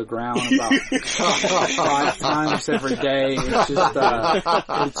on the ground about 5 times every day.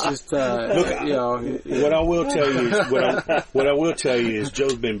 It's just, look, you know. What I will tell you is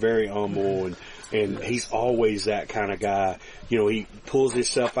Joe's been very humble and he's always that kind of guy. You know, he pulls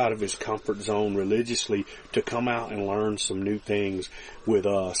himself out of his comfort zone religiously to come out and learn some new things with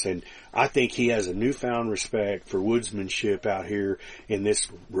us. And I think he has a newfound respect for woodsmanship out here in this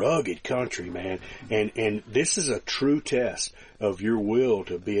rugged country, man. And this is a true test of your will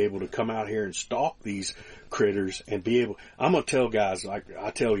to be able to come out here and stalk these critters and be able, I'm going to tell guys, like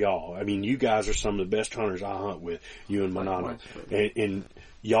I tell y'all, I mean, you guys are some of the best hunters I hunt with, you and Manano. And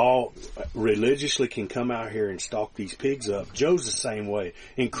y'all religiously can come out here and stalk these pigs up. Joe's the same way.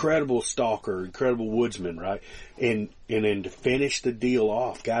 Incredible stalker, incredible woodsman, right? And then to finish the deal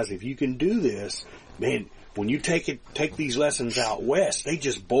off, guys, if you can do this, man, when you take these lessons out west, they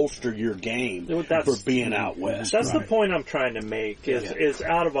just bolster your game for being out west. That's the point I'm trying to make is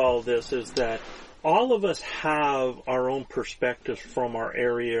out of all of this is that all of us have our own perspectives from our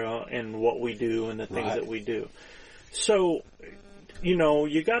area and what we do and the things that we do. So, you know,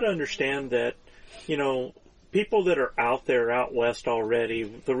 you got to understand that, you know, people that are out there, out west already,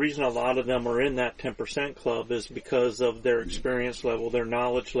 the reason a lot of them are in that 10% club is because of their experience level, their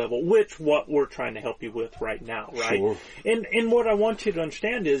knowledge level, which what we're trying to help you with right now, right? Sure. And what I want you to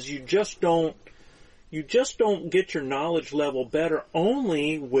understand is you just don't get your knowledge level better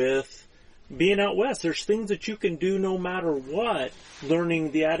only with being out west. There's things that you can do no matter what,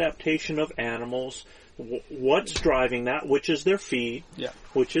 learning the adaptation of animals, what's driving that, which is their feed,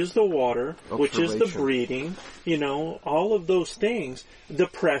 which is the water, which is the breeding, you know, all of those things, the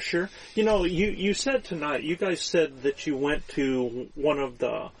pressure. You know, you said tonight, you guys said that you went to one of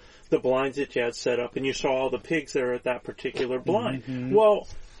the blinds that you had set up and you saw all the pigs there at that particular blind. Mm-hmm. Well,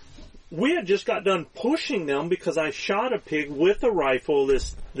 we had just got done pushing them because I shot a pig with a rifle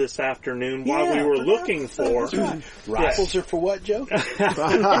this afternoon while we were looking for. Right. Rifles are for what, Joe?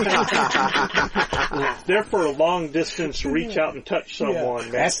 They're for a long distance reach out and touch someone.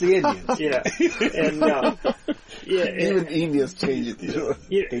 Man. That's the Indians. Even Indians change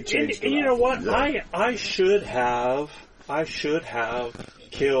it. You know what? I should have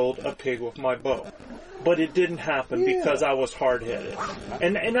killed a pig with my bow. But it didn't happen because I was hard-headed.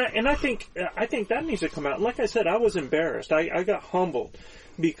 And I think that needs to come out. Like I said, I was embarrassed. I got humbled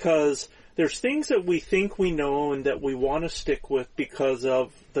because there's things that we think we know and that we want to stick with because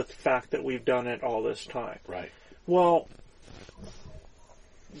of the fact that we've done it all this time. Right. Well,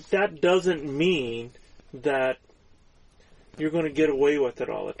 that doesn't mean that you're going to get away with it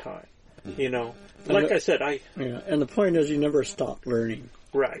all the time. You know? Like I said, and the point is you never stop learning.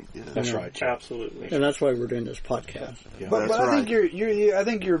 Right. Yeah, that's right. Joe. Absolutely. And that's why we're doing this podcast. Yeah. But I think I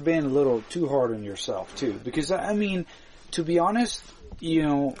think you're being a little too hard on yourself too, because I mean, to be honest, you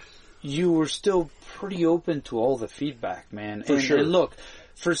know, you were still pretty open to all the feedback, man. For sure. And look,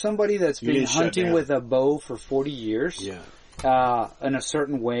 for somebody that's been hunting with a bow for 40 years, in a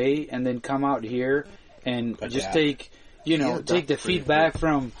certain way, and then come out here and just take the feedback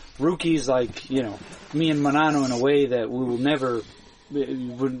from rookies like, you know, me and Manano in a way that we will never.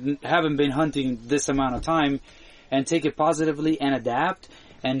 Haven't been hunting this amount of time, and take it positively and adapt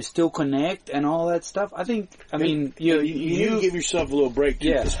and still connect and all that stuff. I think, you need to give yourself a little break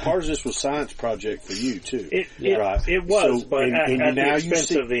too, because part of this was science project for you too. It was, but at the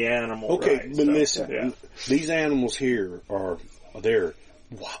expense of the animal. Okay, right? but listen, these animals here they're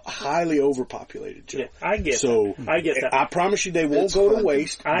highly overpopulated, Joe. Yeah, I get that. I promise you they won't go to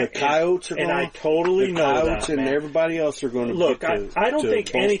waste. The coyotes are going to... I totally know that, coyotes and everybody else are going to... Look, I don't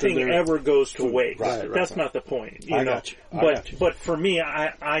think anything ever goes to waste. Right. That's not the point. You know? Got you. But for me,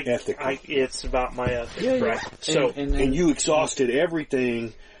 it's about my ethics, right? So, and you exhausted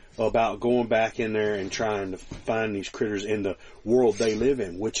everything about going back in there and trying to find these critters in the world they live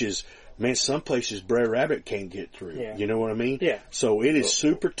in, which is... Man, some places Brer Rabbit can't get through. Yeah. You know what I mean? Yeah. So it is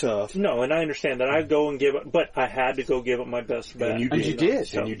super tough. No, and I understand that. I go and give it, but I had to go give it my best bet. And you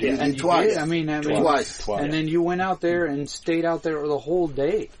did. And you did. Twice. Twice. And then you went out there and stayed out there the whole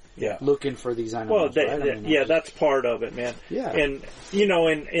day. Yeah. Looking for these animals. Well, that's part of it, man. Yeah. And, you know,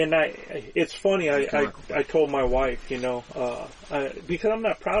 it's funny, I told my wife, you know, because I'm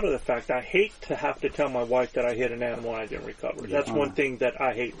not proud of the fact, I hate to have to tell my wife that I hit an animal and I didn't recover. That's one thing that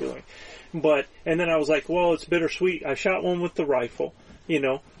I hate doing. And then I was like, well, it's bittersweet. I shot one with the rifle, you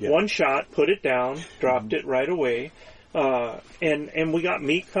know, one shot, put it down, dropped it right away. And we got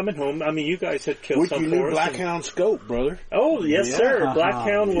meat coming home. I mean, you guys had killed some for us. With your new Blackhound scope, brother. Oh, yes, sir.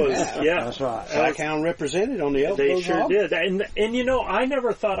 Blackhound was, that's right. Blackhound represented on the Elk They Grove sure hog. did. And you know, I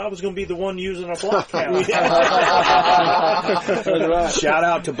never thought I was going to be the one using a Blackhound. Shout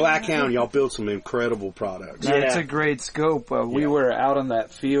out to Blackhound. Y'all built some incredible products. Man, it's a great scope. We were out on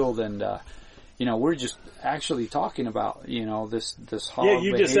that field and, we're just actually talking about, this hog Yeah,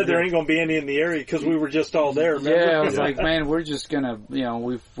 you just behavior. said there ain't going to be any in the area because we were just all there. Remember? Yeah, I was like, man, we're just going to,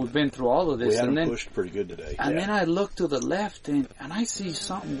 we've been through all of this. We had and them then pushed pretty good today. And then I look to the left and I see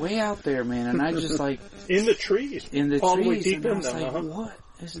something way out there, man. And I just like... in the trees. In the all the way trees. deep And I in was them. like, what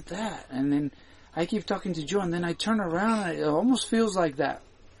is that? And then I keep talking to Joe and then I turn around and it almost feels like that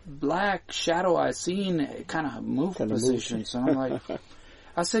black shadow I seen kind of move position. So I'm like...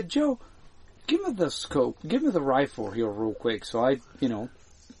 I said, Joe... give me the scope, give me the rifle here real quick. So I,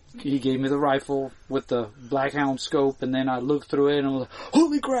 he gave me the rifle with the Blackhound scope, and then I looked through it and I was like,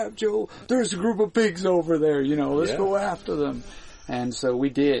 holy crap, Joe, there's a group of pigs over there, let's go after them. And so we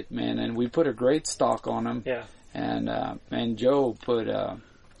did, man, and we put a great stock on them. Yeah. And Joe put,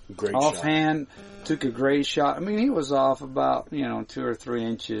 great offhand, took a great shot. I mean, he was off about, 2 or 3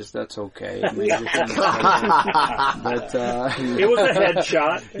 inches. That's okay. I mean, but, it was a head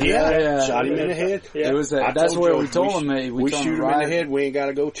shot. Yeah. Shot him in the head. Yeah. It was that's where we told him. We shoot him in the head. We ain't got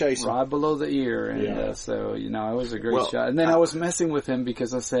to go chase him. Right below the ear. And so, it was a great shot. And then I was messing with him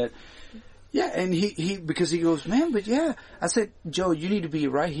because I said, yeah, and because he goes, man, but yeah. I said, Joe, you need to be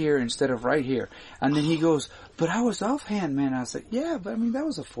right here instead of right here. And then he goes, but I was offhand, man. I said, yeah, but I mean, that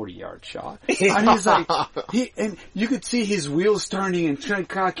was a 40-yard shot. And he's like, and you could see his wheels turning and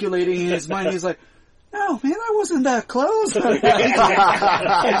calculating in his mind. He's like, no, man, I wasn't that close.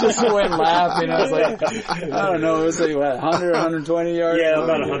 I just went laughing. I was like, I don't know, it was like, what, 100, 120 yards? Yeah,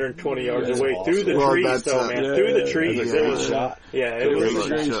 about 120 yards away. Awesome. Through the trees, though, man. Through the trees. It was a shot. Yeah, it was a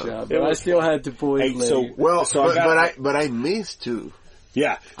great shot. But I still had to pull his leg. But I missed too.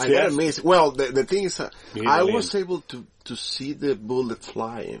 Yeah. I got to miss. Well, the thing is, I was able to see the bullet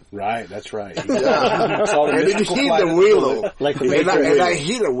flying. Right, that's right. Yeah. And it hit the willow. Like the and I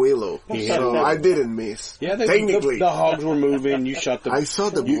hit a willow. So I didn't miss. Yeah, technically. The hogs were moving. You shot the... I saw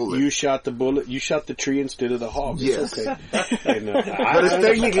the bullet. You shot the bullet. You shot the tree instead of the hog. Yes. It's okay. And, but it's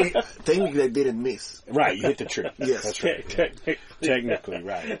technically I didn't miss. Right, you hit the tree. Yes. That's right. Technically,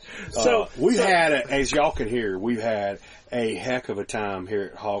 right. So we've had, as y'all can hear, we've had a heck of a time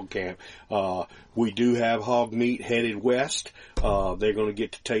here at Hog Camp. We do have hog meat headed west. They're going to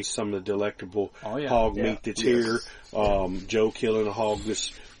get to taste some of the delectable hog meat that's here. Joe killing a hog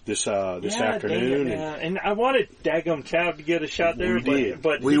this afternoon. And I wanted Daggum Chow to get a shot there.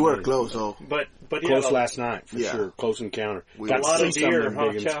 But we were close, though. But close last night, for sure. Close encounter. Got a lot of deer,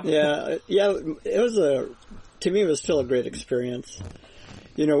 huh, Chow? Yeah, it was to me, it was still a great experience.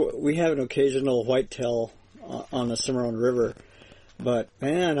 We have an occasional whitetail on the Cimarron River, but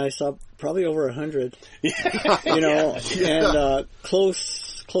man, I saw probably over 100. And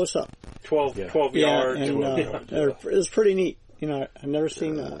close up. 12 yards. And it was pretty neat. I've never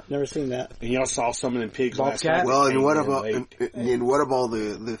seen that. And y'all saw some of them pigs last night. Well, and what about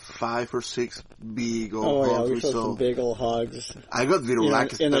the 5 or 6 big old hogs? Oh yeah, we saw some big old hogs. I got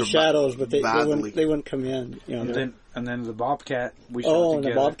virulacus in the shadows, but they wouldn't come in. And then the bobcat we shot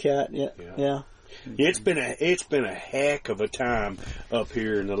together. The bobcat, yeah. It's been a heck of a time up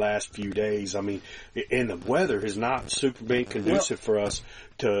here in the last few days. I mean, and the weather has not super been conducive for us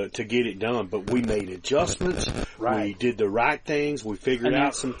to get it done, but we made adjustments. Right. We did the right things. We figured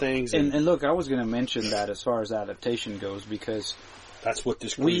out some things. And look, I was going to mention that as far as adaptation goes, because that's what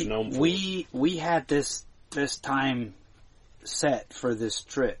this crew's known for. We had this time set for this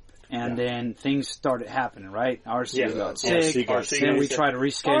trip. And then things started happening, right? RC got sick. Then we tried to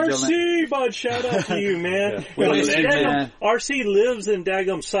reschedule RC, bud, shout out to you, man. RC lives in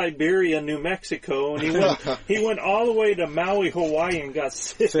daggum Siberia, New Mexico, and he went all the way to Maui, Hawaii, and got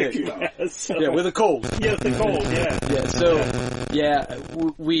sick. With a cold. Yeah, with the cold. Yeah. So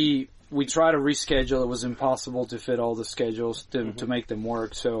we tried to reschedule. It was impossible to fit all the schedules to make them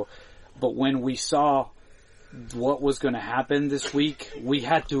work. So, but when we saw what was going to happen this week, we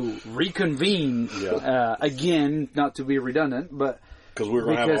had to reconvene again, not to be redundant, but because we were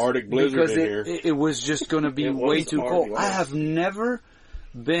going to have an Arctic blizzard in here. It was just going to be way too cold. I have never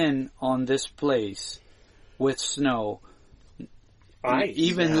been on this place with snow,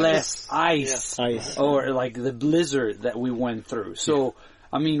 even less ice, or like the blizzard that we went through. So,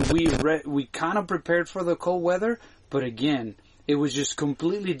 I mean, we kind of prepared for the cold weather, but again, it was just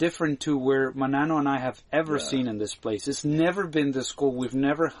completely different to where Manano and I have ever seen in this place. It's never been this cold. We've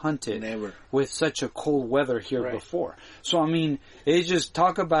never hunted with such a cold weather here before. So, I mean, it's just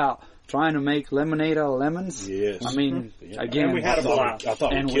talk about trying to make lemonade out of lemons. Yes. I mean, again, and we had a blast. I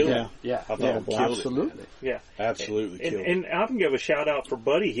thought we killed it. Yeah. I thought we killed absolutely. it. Yeah. Absolutely killed it. And I can give a shout out for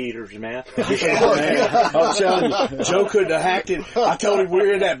buddy heaters, man. I'm telling you, Joe couldn't have hacked it. I told him we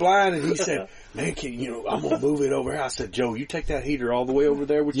were in that blind, and he said, man, I'm going to move it over here. I said, Joe, you take that heater all the way over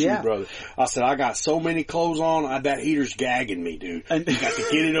there with you, brother. I said, I got so many clothes on, that heater's gagging me, dude. You got to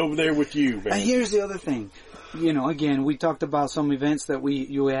get it over there with you, man. And here's the other thing. Again, we talked about some events that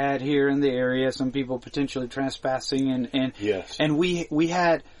you had here in the area, some people potentially trespassing, and we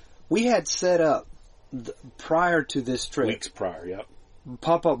had set up prior to this trip. Weeks prior, yep.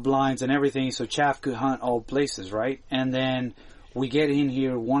 Pop-up blinds and everything so chaff could hunt all places, right? And then we get in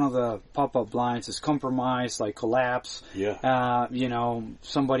here, one of the pop-up blinds is compromised, like collapse. Yeah.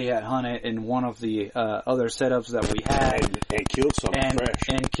 Somebody had hunted in one of the other setups that we had. And killed something fresh.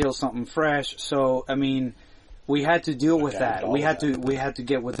 And killed something fresh. So, I mean, we had to deal with that. We had to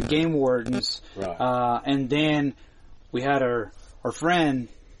get with the game wardens. Right. And then we had our friend,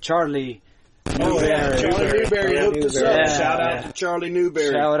 Charlie Newberry. Charlie Newberry hooked us up. Shout out to Charlie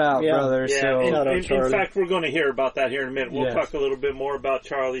Newberry. Shout out, brother. Yeah. So, in fact, we're going to hear about that here in a minute. We'll talk a little bit more about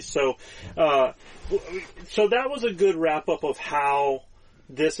Charlie. So that was a good wrap up of how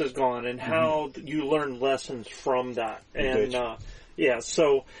this has gone and how you learned lessons from that. And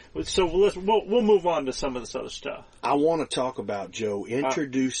so we'll move on to some of this other stuff. I want to talk about, Joe,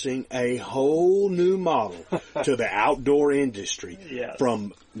 introducing a whole new model to the outdoor industry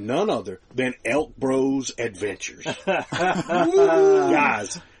from none other than Elk Bros Adventures.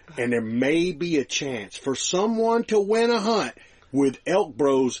 Guys, and there may be a chance for someone to win a hunt with Elk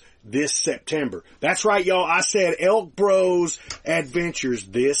Bros this September. That's right, y'all. I said Elk Bros Adventures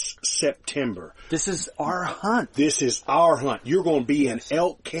this September. This is our hunt. This is our hunt. You're going to be in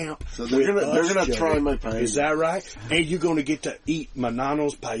elk camp. So they're going to try my paella. Is that right? And you're going to get to eat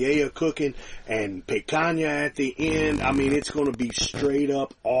Manano's paella cooking and picanha at the end. I mean, it's going to be straight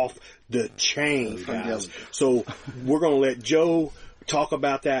up off the chain, guys. So we're going to let Joe talk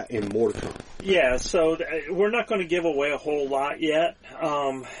about that and more to come. Yeah, so we're not going to give away a whole lot yet,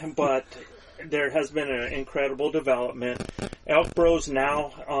 but there has been an incredible development. Elk Bros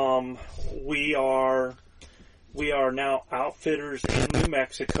now, we are now outfitters in New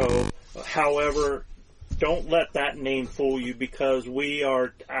Mexico. However, don't let that name fool you because we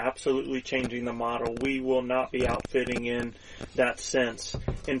are absolutely changing the model. We will not be outfitting in that sense.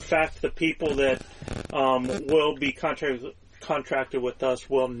 In fact, the people that will be contracted with us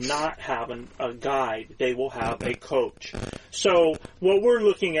will not have a guide. They will have a coach. So what we're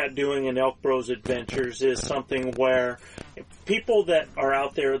looking at doing in Elk Bros Adventures is something where people that are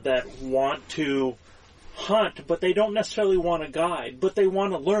out there that want to hunt, but they don't necessarily want a guide, but they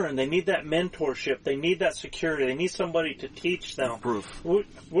want to learn. They need that mentorship. They need that security. They need somebody to teach them. We're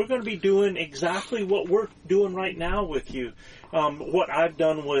going to be doing exactly what we're doing right now with you. What I've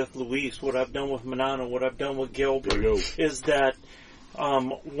done with Luis, what I've done with Manano, what I've done with Gilbert is that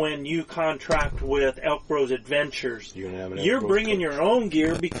when you contract with Elk Bros Adventures, you're bringing your own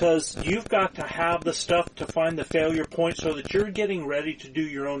gear because you've got to have the stuff to find the failure point so that you're getting ready to do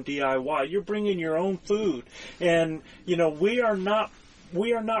your own DIY. You're bringing your own food. And, we are not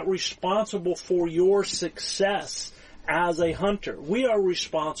responsible for your success as a hunter. We are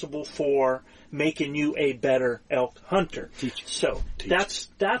responsible for making you a better elk hunter. That's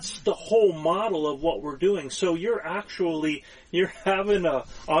the whole model of what we're doing. So you're having a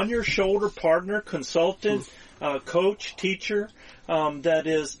on your shoulder partner, consultant, coach, teacher, that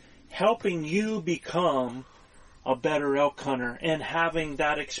is helping you become a better elk hunter and having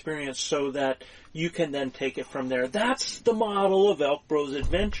that experience so that you can then take it from there. That's the model of Elk Bros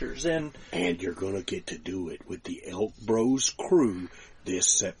Adventures. And you're going to get to do it with the Elk Bros crew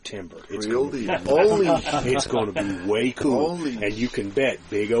this September. It's going to be way cool. And you can bet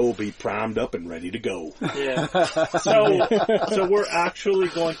Big O will be primed up and ready to go. Yeah. So we're actually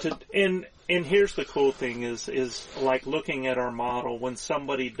going to, and here's the cool thing is like looking at our model when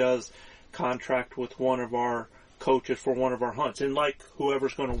somebody does contract with one of our coaches for one of our hunts, and like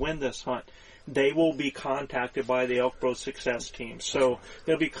whoever's going to win this hunt, they will be contacted by the Elk Bros Success Team. So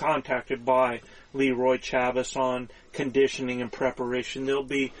they'll be contacted by Leroy Chavez on conditioning and preparation. They'll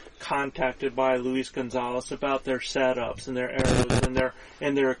be contacted by Luis Gonzalez about their setups and their arrows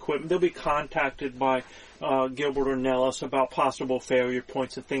and their equipment. They'll be contacted by Gilbert Ornelas about possible failure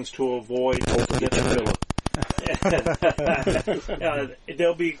points and things to avoid.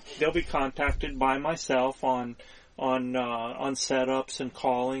 They'll be contacted by myself on setups and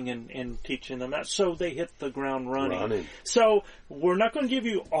calling and teaching them that, so they hit the ground running. So we're not going to give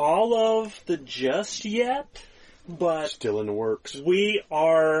you all of the just yet, but still in the works. We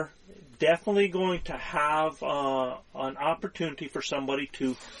are definitely going to have an opportunity for somebody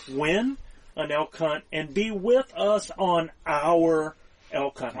to win an elk hunt and be with us on our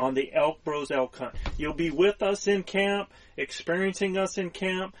elk hunt, on the Elk Bros elk hunt. You'll be with us in camp, experiencing us in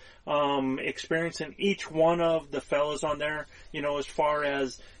camp, experiencing each one of the fellas on there, as far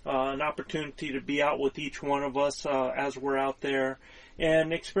as an opportunity to be out with each one of us as we're out there,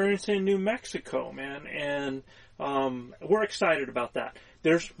 and experiencing New Mexico, man. And we're excited about that.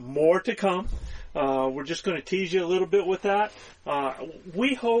 There's more to come. We're just going to tease you a little bit with that.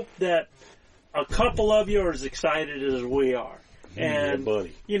 We hope that a couple of you are as excited as we are. And,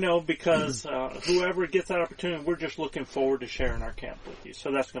 because whoever gets that opportunity, we're just looking forward to sharing our camp with you. So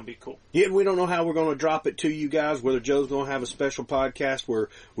that's going to be cool. Yeah, we don't know how we're going to drop it to you guys, whether Joe's going to have a special podcast where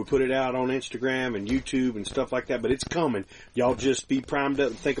we put it out on Instagram and YouTube and stuff like that, but it's coming. Y'all just be primed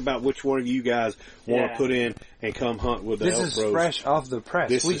up and think about which one of you guys want to put in and come hunt with the Elk Bros. This is fresh off the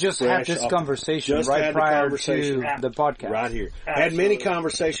press. We just had this conversation right prior to the podcast. Right here. Absolutely. Had many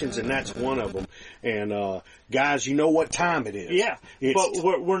conversations, and that's one of them. And, guys, you know what time it is. Yeah, but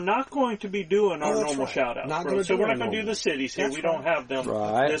we're not going to be doing our normal shout-outs. So we're not going to do the cities here. We don't have them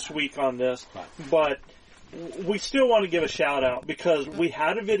this week on this. Right. But we still want to give a shout-out because we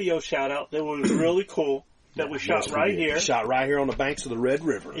had a video shout-out that was really cool that we shot right here. Shot right here on the banks of the Red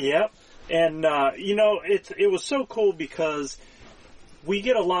River. Yep. And, it was so cool because we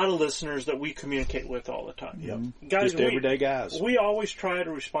get a lot of listeners that we communicate with all the time. Yep. Guys, just everyday guys. We always try to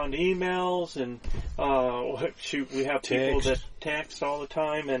respond to emails and, we have people that text all the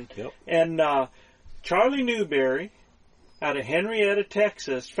time. And Charlie Newberry out of Henrietta,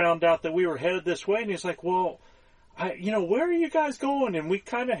 Texas found out that we were headed this way, and he's like, well, where are you guys going? And we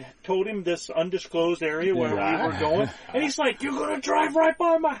kind of told him this undisclosed area where we were going. And he's like, you're going to drive right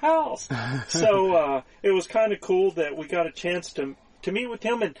by my house. So, it was kind of cool that we got a chance to meet with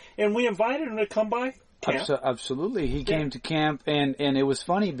him, and we invited him to come by camp. Absolutely. He came to camp, and it was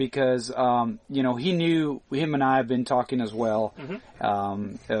funny because, he knew him and I have been talking as well,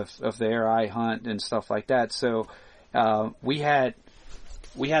 of the air I hunt and stuff like that. So, we had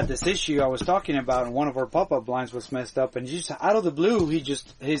this issue I was talking about, and one of our pop-up blinds was messed up, and just out of the blue,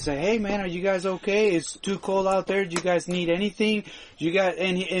 he said, hey man, are you guys okay? It's too cold out there. Do you guys need anything?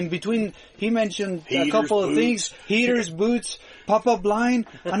 And in between, he mentioned heaters, a couple of things, heaters, boots, pop-up blind,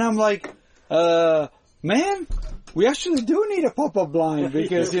 and I'm like, man, we actually do need a pop-up blind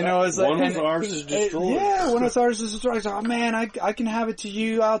because, it's like... One of ours is destroyed. One of ours is destroyed. So, man, I can have it to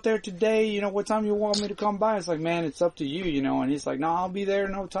you out there today. What time you want me to come by? It's like, man, it's up to you, and he's like, no, I'll be there,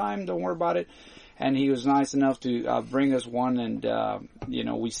 no time, don't worry about it. And he was nice enough to bring us one, and,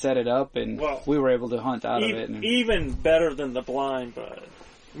 we set it up, and we were able to hunt out of it. And, even better than the blind, but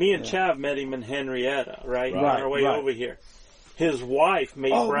me and Chav met him in Henrietta, right? On our way over here. His wife made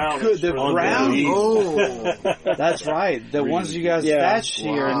brownies. The brownies. Oh, that's right. The ones you guys batched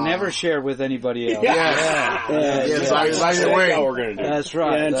here and never shared with anybody else. That's right. Yeah, and that's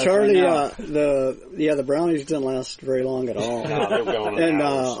Charlie, the brownies didn't last very long at all. And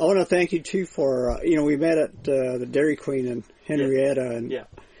I want to thank you too for we met at the Dairy Queen in Henrietta,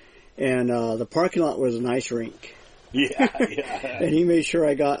 and the parking lot was an ice rink. And he made sure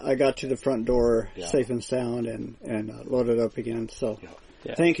I got to the front door safe and sound and loaded up again. So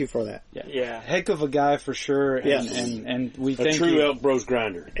thank you for that. Heck of a guy for sure. And we thank you. A true Elk Bros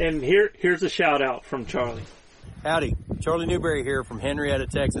grinder. And here's a shout out from Charlie. Howdy, Charlie Newberry here from Henrietta,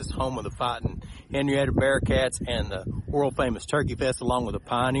 Texas, home of the fighting Henrietta Bearcats and the world famous Turkey Fest, along with the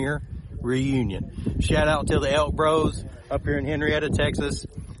Pioneer Reunion. Shout out to the Elk Bros up here in Henrietta, Texas.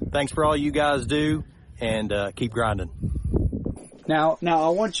 Thanks for all you guys do. And keep grinding. Now I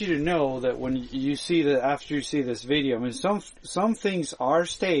want you to know that when you see after you see this video, I mean, some things are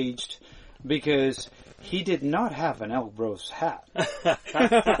staged because he did not have an Elk Bros hat.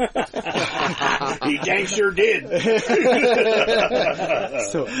 He dang sure did.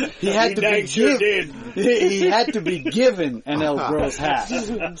 So he had he had to be given an Elk Bros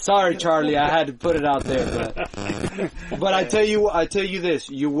hat. Sorry, Charlie, I had to put it out there, but I tell you this,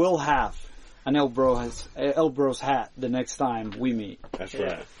 you will have an Elk Bros hat the next time we meet. That's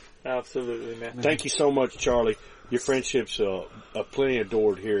right. Absolutely, man. Thank you so much, Charlie. Your friendship's plenty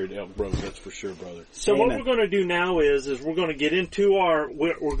adored here at Elk Bros, that's for sure, brother. So what we're going to do now is we're going to get into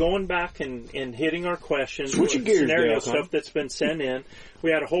we're going back and hitting our questions. Switching gears, scenario stuff that's been sent in.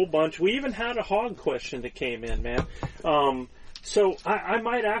 We had a whole bunch. We even had a hog question that came in, man. So I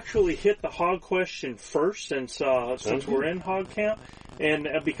might actually hit the hog question first since we're in hog camp. And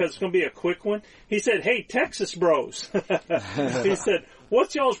because it's going to be a quick one. He said, hey, Texas bros. He said,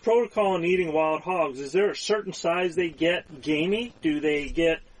 what's y'all's protocol on eating wild hogs? Is there a certain size they get gamey? Do they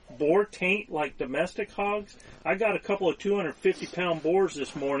get boar taint like domestic hogs? I got a couple of 250-pound boars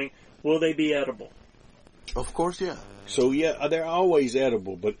this morning. Will they be edible? Of course, yeah. So, yeah, they're always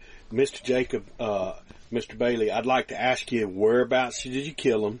edible. But, Mr. Jacob, Mr. Bailey, I'd like to ask you, whereabouts did you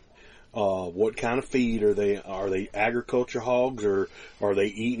kill them? What kind of feed are they? Are they agriculture hogs, or are they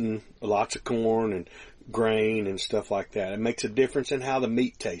eating lots of corn and grain and stuff like that? It makes a difference in how the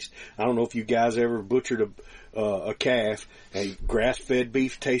meat tastes. I don't know if you guys ever butchered a calf, and grass-fed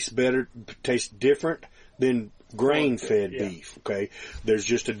beef tastes different than grain-fed beef. Okay, there's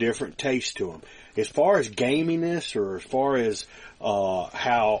just a different taste to them. As far as gaminess, or as far as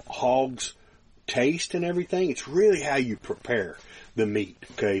how hogs taste and everything, it's really how you prepare the meat.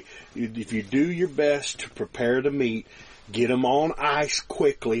 Okay, if you do your best to prepare the meat, get them on ice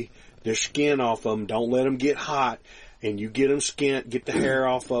quickly, their skin off of them, don't let them get hot, and you get them skinned, get the hair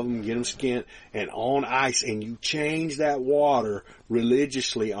off of them, get them skinned, and on ice, and you change that water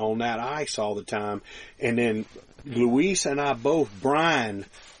religiously on that ice all the time. And then Luis and I both brine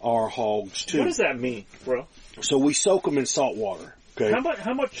our hogs too. What does that mean, bro? So we soak them in salt water. Okay.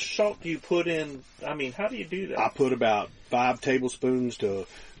 How much salt do you put in? I mean, how do you do that? I put about 5 tablespoons to,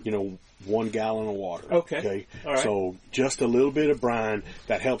 1 gallon of water. Okay. All right. So just a little bit of brine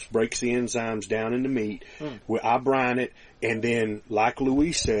that helps break the enzymes down in the meat. I brine it, and then, like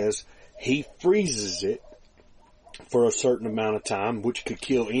Luis says, he freezes it for a certain amount of time, which could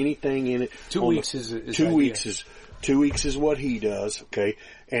kill anything in it. 2 weeks is 2 weeks is 2 weeks is what he does. Okay,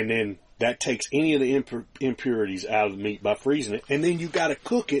 and then that takes any of the impurities out of the meat by freezing it, and then you got to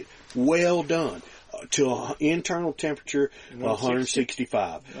cook it well done to internal temperature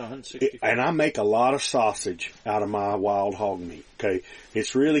 165. And I make a lot of sausage out of my wild hog meat. Okay,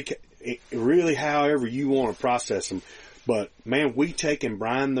 it's really however you want to process them, but man, we take and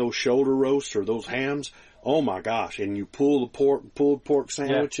brine those shoulder roasts or those hams. Oh my gosh! And you pulled pork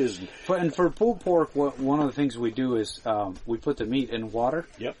sandwiches. Yeah. And for pulled pork, one of the things we do is we put the meat in water.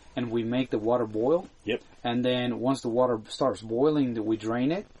 Yep. And we make the water boil. Yep. And then once the water starts boiling, we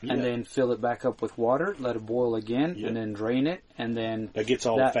drain it and then fill it back up with water, let it boil again, and then drain it, and then that gets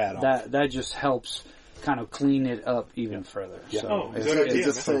all the fat off. That just helps kind of clean it up even further. Yeah. So it's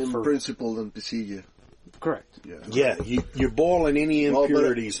the same principle than piscilla. Correct. Yeah. You're boiling any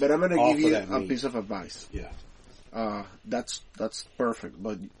impurities. But I'm going to give you a meat. piece of advice. Yeah. That's perfect.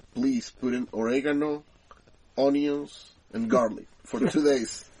 But please put in oregano, onions, and garlic for 2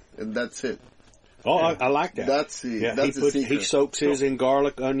 days, and that's it. Oh, I like that. That's it. Yeah, that's the secret. He soaks his in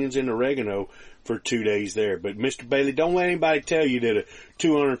garlic, onions, and oregano for 2 days there. But Mr. Bailey, don't let anybody tell you that a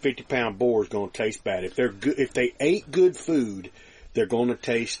 250-pound boar is going to taste bad. If they're good, if they ate good food, they're going to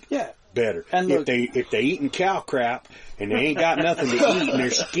taste better. And look, if they eating cow crap and they ain't got nothing to eat and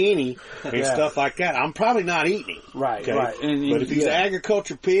they're skinny and stuff like that, I'm probably not eating him. Right, okay? right. But if he's an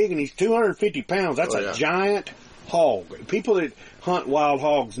agriculture pig and he's 250 pounds, that's a giant hog. People that hunt wild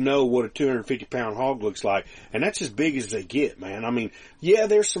hogs know what a 250-pound hog looks like, and that's as big as they get, man. I mean, yeah,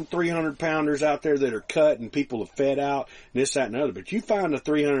 there's some 300-pounders out there that are cut and people have fed out, and this, that, and other, but you find a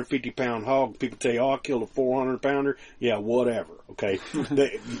 350-pound hog, people tell you, oh, I killed a 400-pounder. Yeah, whatever, okay?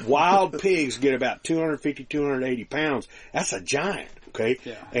 The wild pigs get about 250, 280 pounds. That's a giant, okay?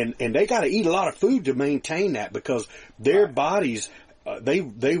 Yeah. And they got to eat a lot of food to maintain that because their bodies... they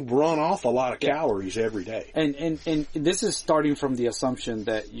run off a lot of calories every day. And this is starting from the assumption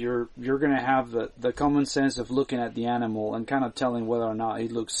that you're going to have the common sense of looking at the animal and kind of telling whether or not he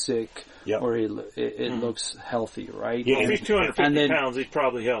looks sick or it looks healthy, right? Yeah, if he's 250 pounds, he's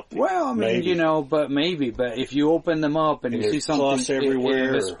probably healthy. Well, I mean, but if you open them up and you see something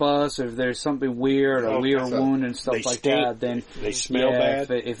everywhere, if it's pus, if there's something weird, a weird wound and stuff like that, then they smell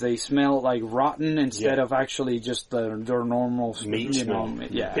bad. If they smell like rotten instead of actually just their normal meat.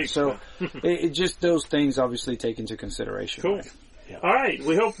 So it just those things obviously take into consideration. Cool. Right? Yeah. All right,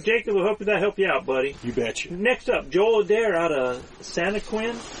 Jacob, we hope that helped you out, buddy. You betcha. Next up, Joel Adair out of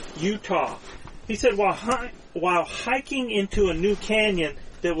Santaquin, Utah. He said while hiking into a new canyon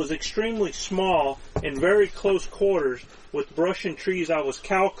that was extremely small and very close quarters with brush and trees, I was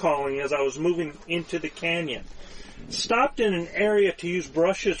cow calling as I was moving into the canyon. stopped in an area to use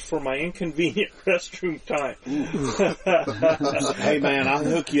brushes for my inconvenient restroom time. Hey man, I'll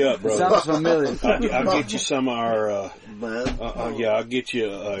hook you up, bro. Sounds familiar. I'll get you some of our, I'll get you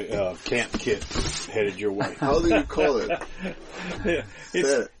a camp kit headed your way. How do you call it?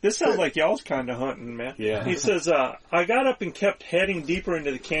 This sounds like y'all's kind of hunting, man. Yeah. He says, I got up and kept heading deeper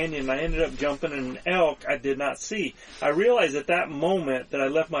into the canyon, and I ended up jumping an elk I did not see. I realized at that moment that I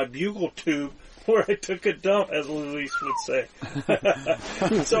left my bugle tube where I took a dump, as Luis would say.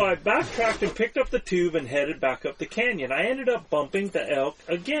 So I backtracked and picked up the tube and headed back up the canyon. I ended up bumping the elk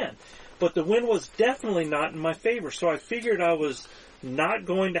again, but the wind was definitely not in my favor, so I figured I was not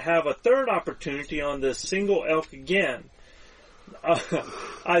going to have a third opportunity on this single elk again.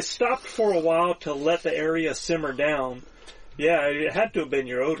 I stopped for a while to let the area simmer down. Yeah, it had to have been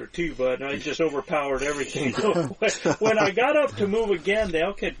your odor too, but I just overpowered everything. When I got up to move again, the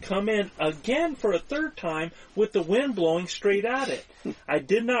elk had come in again for a third time with the wind blowing straight at it. I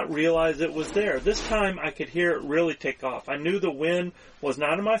did not realize it was there. This time I could hear it really take off. I knew the wind was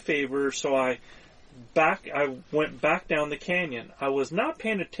not in my favor, so I went back down the canyon. I was not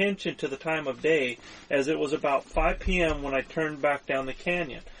paying attention to the time of day, as it was about 5 p.m. when I turned back down the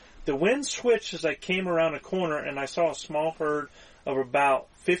canyon. The wind switched as I came around a corner, and I saw a small herd of about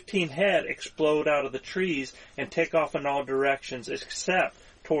 15 head explode out of the trees and take off in all directions except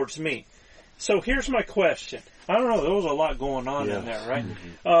towards me. So here's my question. I don't know, there was a lot going on in there, right?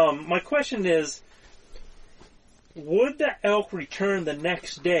 Mm-hmm. My question is, would the elk return the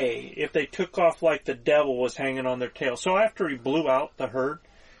next day if they took off like the devil was hanging on their tail? So after he blew out the herd,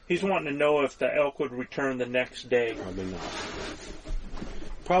 he's wanting to know if the elk would return the next day.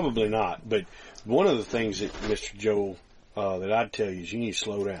 Probably not. But one of the things that, Mr. Joel, that I'd tell you is you need to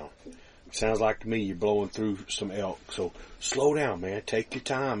slow down. It sounds like to me you're blowing through some elk. So slow down, man. Take your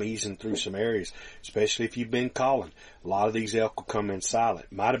time easing through some areas, especially if you've been calling. A lot of these elk will come in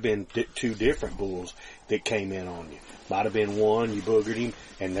silent. Might have been two different bulls that came in on you. Might have been one, you boogered him,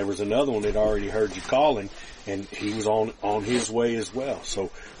 and there was another one that already heard you calling, and he was on his way as well.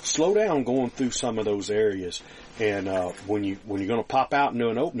 So slow down going through some of those areas. And when you're going to pop out into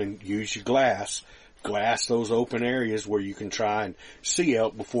an opening, use your glass those open areas where you can try and see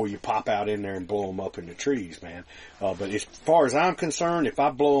elk before you pop out in there and blow them up in the trees, man. But as far as I'm concerned, if I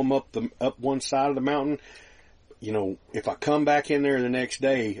blow them up one side of the mountain, you know, if I come back in there the next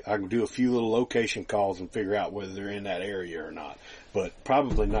day, I can do a few little location calls and figure out whether they're in that area or not. But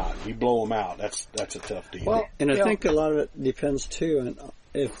probably not. You blow them out, that's a tough deal. Well, and I think a lot of it depends too on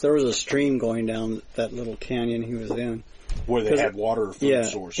if there was a stream going down that little canyon he was in. Where they had water or food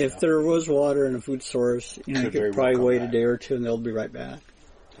source. If there was water and a food source, you could probably wait a day or two and they'll be right back.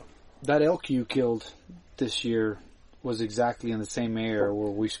 That elk you killed this year was exactly in the same area where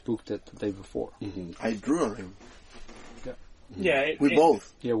we spooked it the day before. Mm-hmm. I drew on him. Yeah. We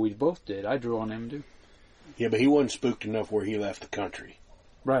both. Yeah, we both did. I drew on him too. Yeah, but he wasn't spooked enough where he left the country.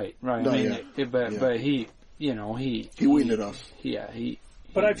 Right. No, I mean, but he, you know, he winded us. Yeah,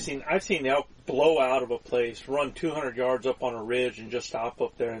 But I've seen elk blow out of a place, run 200 yards up on a ridge, and just stop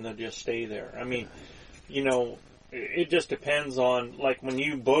up there, and they'll just stay there. I mean, you know, it just depends on, like, when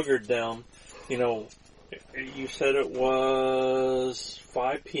you boogered them, you know, you said it was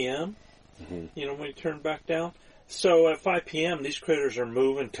 5 p.m., you know, when you turned back down. So at 5 p.m., these critters are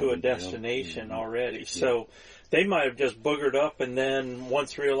moving to a destination already. So they might have just boogered up and then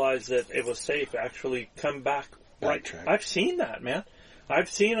once realized that it was safe, actually come back right. I've seen that, man. I've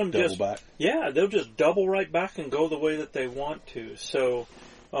seen them double back. Yeah, they'll just double right back and go the way that they want to. So,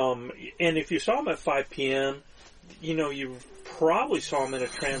 and if you saw them at 5 p.m., you know, you probably saw them in a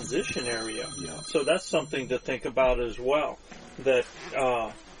transition area. Yeah. So that's something to think about as well. That,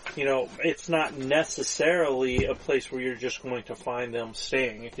 you know, it's not necessarily a place where you're just going to find them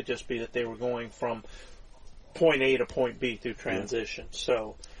staying. It could just be that they were going from point A to point B through transition.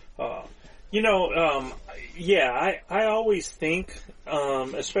 So, you know, I always think,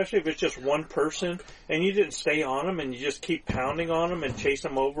 especially if it's just one person and you didn't stay on them and you just keep pounding on them and chase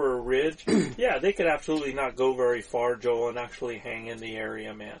them over a ridge, yeah, they could absolutely not go very far, Joel, and actually hang in the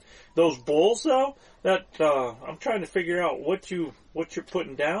area, man. Those bulls, though, that, I'm trying to figure out what you're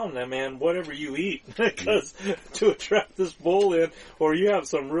putting down, man, whatever you eat, because to attract this bull in, or you have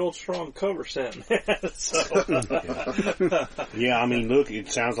some real strong cover scent, man. So. Yeah, I mean, look,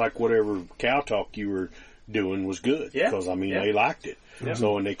 it sounds like whatever cow talk you were doing was good. Yeah. Because, I mean, they liked it. Yeah.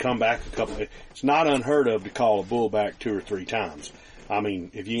 So, and they come back it's not unheard of to call a bull back 2 or 3 times. I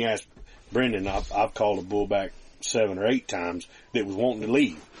mean, if you ask Brendan, I've called a bull back 7 or 8 times that was wanting to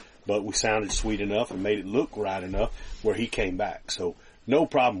leave. But we sounded sweet enough and made it look right enough where he came back. So, no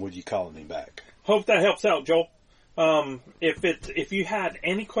problem with you calling him back. Hope that helps out, Joel. If you had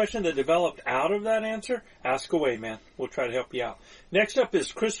any question that developed out of that answer, ask away, man. We'll try to help you out. Next up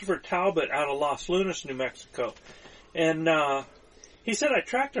is Christopher Talbot out of Los Lunas, New Mexico. And he said, I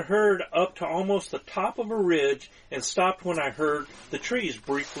tracked a herd up to almost the top of a ridge and stopped when I heard the trees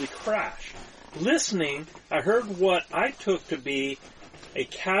briefly crash. Listening, I heard what I took to be a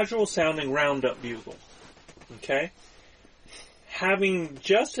casual-sounding roundup bugle. Okay? Having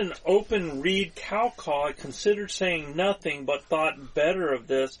just an open reed cow call, I considered saying nothing but thought better of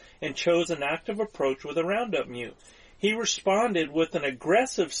this and chose an active approach with a roundup mute. He responded with an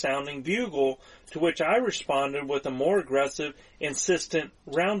aggressive-sounding bugle, to which I responded with a more aggressive, insistent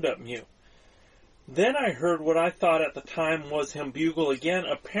roundup mute. Then I heard what I thought at the time was him bugle again,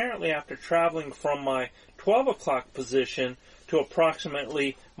 apparently after traveling from my 12 o'clock position to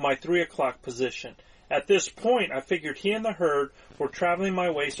approximately my 3 o'clock position. At this point, I figured he and the herd were traveling my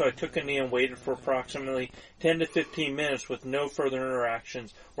way, so I took a knee and waited for approximately 10 to 15 minutes with no further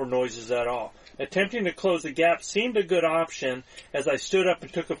interactions or noises at all. Attempting to close the gap seemed a good option as I stood up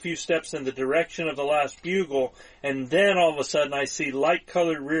and took a few steps in the direction of the last bugle, and then all of a sudden I see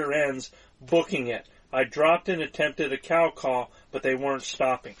light-colored rear ends booking it. I dropped and attempted a cow call, but they weren't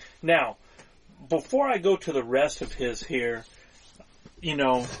stopping. Now, before I go to the rest of his here, you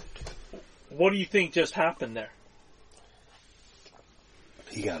know, what do you think just happened there?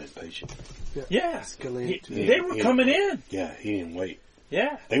 He got impatient. Yeah. They were coming in. Yeah, he didn't wait.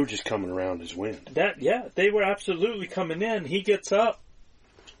 Yeah. They were just coming around his wind. They were absolutely coming in. He gets up,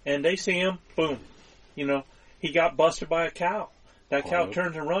 and they see him, boom. You know, he got busted by a cow. That cow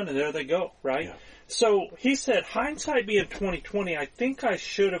turns and runs, and there they go, right? Yeah. So he said, hindsight being 20/20, I think I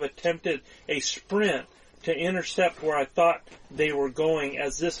should have attempted a sprint to intercept where I thought they were going,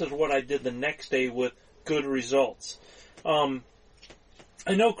 as this is what I did the next day with good results.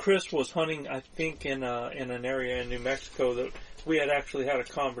 I know Chris was hunting, I think, in an area in New Mexico that we had actually had a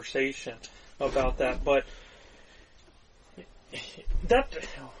conversation about that. But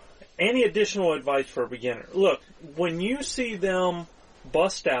any additional advice for a beginner? Look, when you see them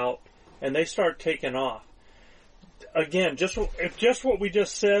bust out and they start taking off, again, just what we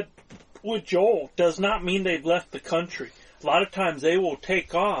just said with Joel does not mean they've left the country. A lot of times they will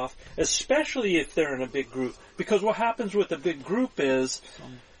take off, especially if they're in a big group. Because what happens with a big group is,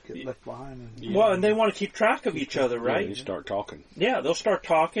 some get left behind. And they want to keep track of each other, right? Yeah, they start talking. Yeah, they'll start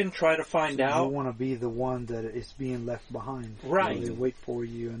talking, try to find out. You want to be the one that is being left behind. Right. So they wait for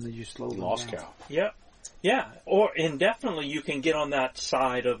you and then you slow them Lost down. cow. Yep. Yeah, and definitely you can get on that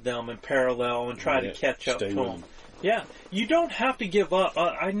side of them and parallel and try to catch up to them. Yeah, you don't have to give up.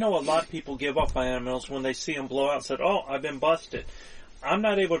 I know a lot of people give up on animals when they see them blow out and said, oh, I've been busted. I'm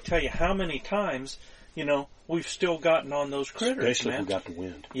not able to tell you how many times, you know, we've still gotten on those critters, Especially man. if we got the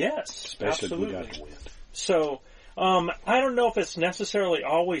wind. Yes, Especially absolutely. if we got the wind. So, I don't know if it's necessarily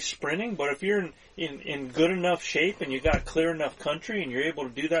always sprinting, but if you're in good enough shape and you got clear enough country and you're able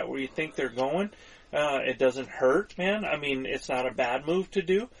to do that where you think they're going, it doesn't hurt, man. I mean, it's not a bad move to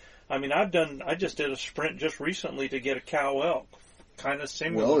do. I mean, I just did a sprint just recently to get a cow elk. Kind of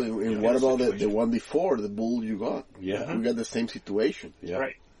similar. Well, and what about the one before, the bull you got? Yeah. We got the same situation. Yeah.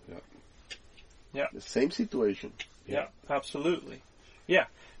 Right. Yeah. Yeah. The same situation. Yeah, absolutely. Yeah.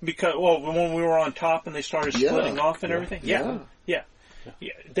 Because, when we were on top and they started splitting off and everything. Yeah.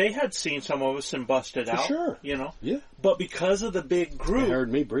 They had seen some of us and busted out. Sure. You know? Yeah. But because of the big group. They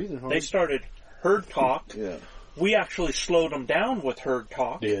heard me breathing hard. They started herd talk. Yeah. We actually slowed them down with herd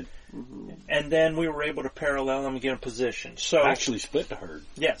talk. Did. And then we were able to parallel them and get in position. So actually split the herd.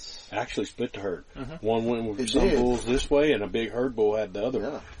 Yes. Actually split the herd. Mm-hmm. One went with some bulls this way and a big herd bull had the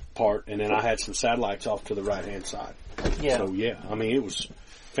other part. And then I had some satellites off to the right-hand side. Yeah. So, I mean, it was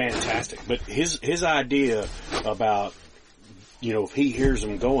fantastic. But his idea about, you know, if he hears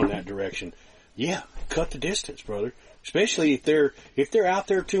them going that direction, cut the distance, brother. Especially if they're out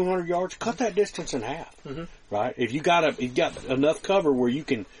there 200 yards, cut that distance in half. Mm-hmm. Right? If you got enough cover where you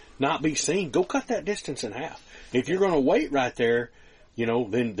can not be seen, go cut that distance in half. If you're going to wait right there, you know,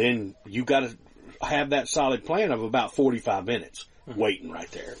 then you got to have that solid plan of about 45 minutes waiting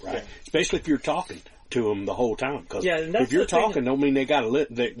right there, right? Yeah. Especially if you're talking to them the whole time. Because if you're talking, don't mean they got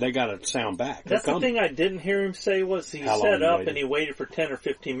to sound back. That's the thing I didn't hear him say was he set up and he waited for 10 or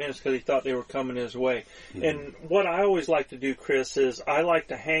 15 minutes because he thought they were coming his way. Mm-hmm. And what I always like to do, Chris, is I like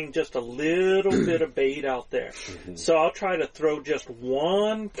to hang just a little bit of bait out there. Mm-hmm. So I'll try to throw just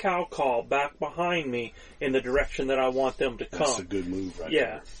one cow call back behind me in the direction that I want them to come. That's a good move right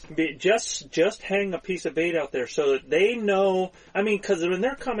there. Just hang a piece of bait out there so that they know. I mean, because when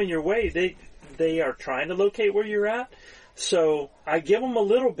they're coming your way, they are trying to locate where you're at. So I give them a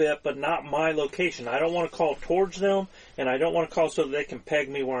little bit, but not my location. I don't want to call towards them, and I don't want to call so that they can peg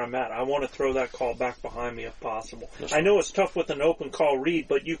me where I'm at. I want to throw that call back behind me if possible. I know it's tough with an open call read,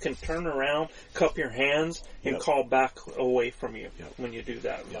 but you can turn around, cup your hands, and call back away from you when you do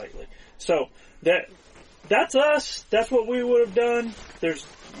that lightly. So that's us. That's what we would have done. There's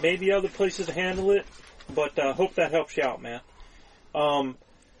maybe other places to handle it, but hope that helps you out, man.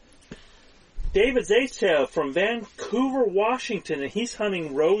 David Zaitsev from Vancouver, Washington, and he's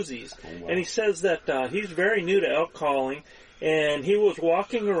hunting rosies. Oh, wow. And he says that he's very new to elk calling, and he was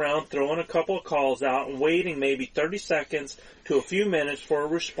walking around throwing a couple of calls out and waiting maybe 30 seconds to a few minutes for a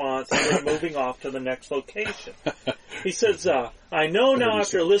response and then moving off to the next location. He says, I know now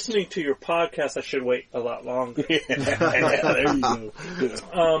after listening to your podcast I should wait a lot longer. There you go.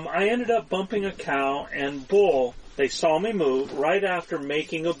 I ended up bumping a cow and bull. They saw me move right after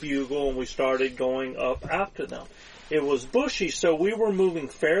making a bugle, and we started going up after them. It was bushy, so we were moving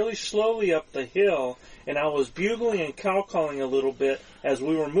fairly slowly up the hill, and I was bugling and cow calling a little bit as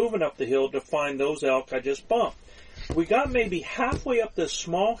we were moving up the hill to find those elk I just bumped. We got maybe halfway up this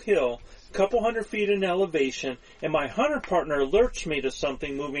small hill, a couple hundred feet in elevation, and my hunter partner alerts me to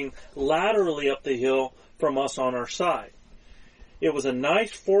something moving laterally up the hill from us on our side. It was a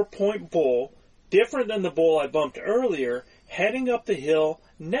nice 4-point bull, different than the bull I bumped earlier, heading up the hill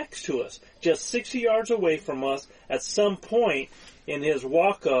next to us, just 60 yards away from us at some point in his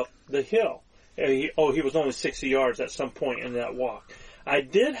walk up the hill. He was only 60 yards at some point in that walk. I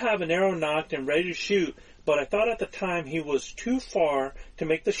did have an arrow nocked and ready to shoot, but I thought at the time he was too far to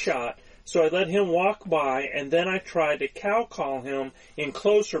make the shot, so I let him walk by, and then I tried to cow call him in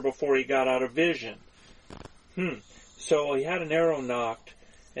closer before he got out of vision. So he had an arrow nocked,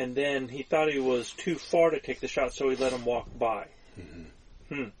 and then he thought he was too far to take the shot, so he let him walk by.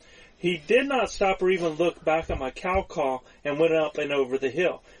 He did not stop or even look back at my cow call and went up and over the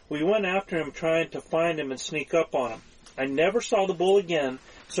hill. We went after him trying to find him and sneak up on him. I never saw the bull again,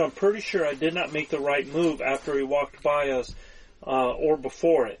 so I'm pretty sure I did not make the right move after he walked by us or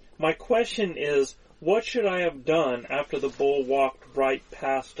before it. My question is, what should I have done after the bull walked right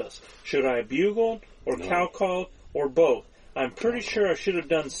past us? Should I have bugled or cow called or both? I'm pretty sure I should have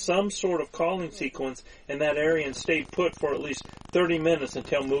done some sort of calling sequence in that area and stayed put for at least 30 minutes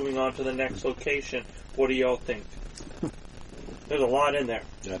until moving on to the next location. What do y'all think? There's a lot in there.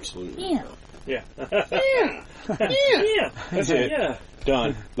 Absolutely. Yeah. That's it. Yeah.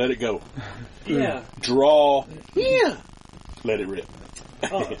 Done. Let it go. Yeah. Draw. Yeah. Let it rip.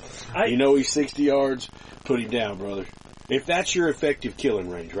 You know he's 60 yards, put him down, brother. If that's your effective killing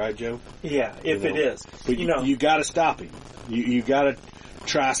range, right, Joe? Yeah, if it is. But you got to stop him. You got to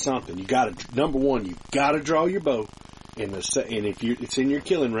try something. You got to, number one, you got to draw your bow, and if it's in your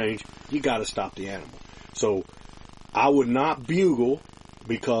killing range, you got to stop the animal. So I would not bugle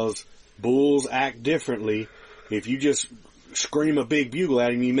because bulls act differently. If you just scream a big bugle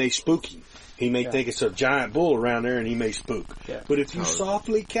at him, you may spook him. He may think it's a giant bull around there, and he may spook. Yeah. But if you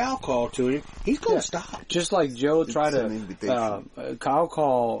softly cow call to him, he's going to stop. Just like Joe tried to cow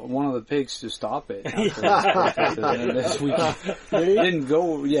call one of the pigs to stop it. It didn't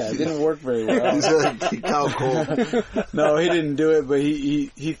go. Yeah, it didn't work very well. Cow call. No, he didn't do it, but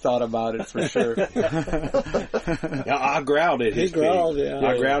he thought about it for sure. I growled at his pig. Yeah.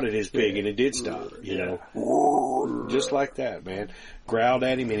 I growled at his pig, and it did stop. You know, just like that, man. Growled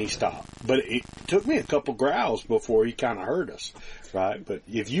at him and he stopped. But it took me a couple growls before he kind of heard us, right? But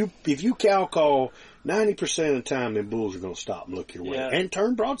if you cow call, 90% of the time, them bulls are going to stop and look your way and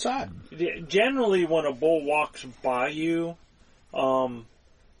turn broadside. Generally, when a bull walks by you,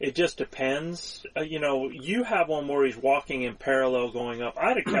 it just depends. You have one where he's walking in parallel going up.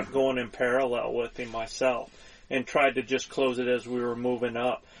 I'd have kept going in parallel with him myself and tried to just close it as we were moving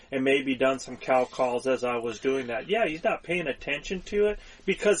up. And maybe done some cow calls as I was doing that. Yeah, he's not paying attention to it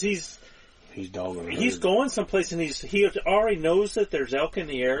because he's going someplace and he already knows that there's elk in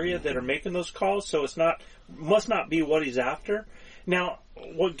the area that are making those calls, so must not be what he's after. Now,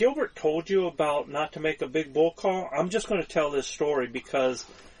 what Gilbert told you about not to make a big bull call, I'm just going to tell this story because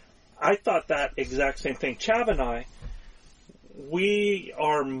I thought that exact same thing. Chav and I, we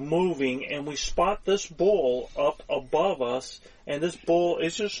are moving and we spot this bull up above us, and this bull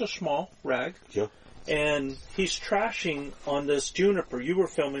is just a small rag. Yeah. And he's trashing on this juniper. You were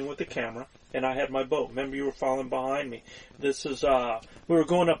filming with the camera, and I had my bow. Remember, you were following behind me. This is, we were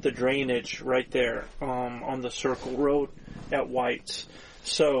going up the drainage right there, on the Circle Road at White's.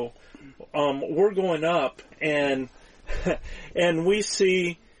 So, we're going up, and, and we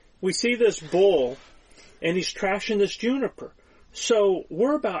see this bull, and he's trashing this juniper. So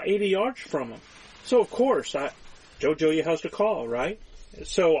we're about 80 yards from him. So of course JoJo has to call, right?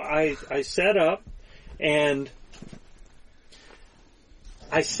 So I set up, and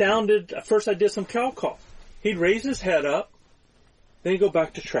I sounded, first I did some cow call. He'd raise his head up, then he'd go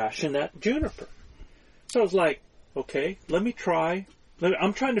back to trashing that juniper. So I was like, okay, let me try.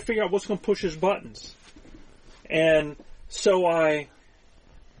 I'm trying to figure out what's going to push his buttons. And so I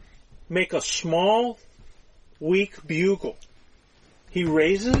make a small, weak bugle. He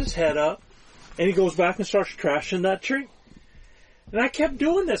raises his head up, and he goes back and starts trashing that tree. And I kept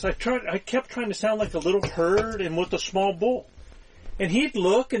doing this. I kept trying to sound like a little herd and with a small bull. And he'd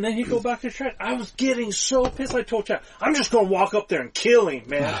look, and then he'd go back to trash. I was getting so pissed. I told Chad, I'm just going to walk up there and kill him,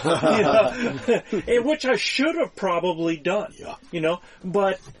 man. And which I should have probably done.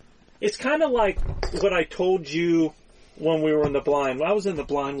 But it's kind of like what I told you when we were in the blind. I was in the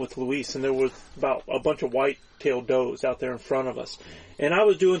blind with Luis, and there was about a bunch of white-tailed does out there in front of us. And I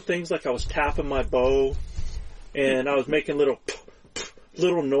was doing things like I was tapping my bow, and I was making little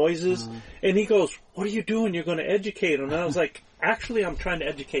noises. And he goes, what are you doing? You're going to educate them. And I was like, actually, I'm trying to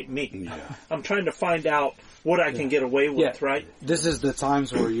educate me. I'm trying to find out what I can get away with, right? This is the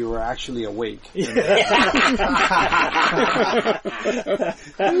times where you were actually awake. It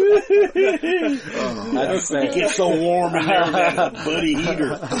gets so warm in there, that buddy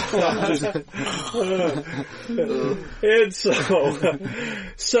heater. And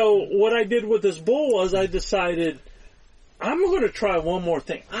so what I did with this bull was I decided I'm going to try one more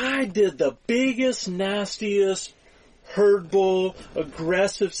thing. I did the biggest, nastiest herd bull,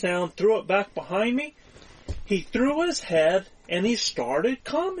 aggressive sound, threw it back behind me. He threw his head, and he started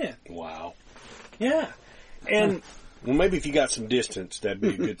coming. Wow. Yeah. And well, maybe if you got some distance, that'd be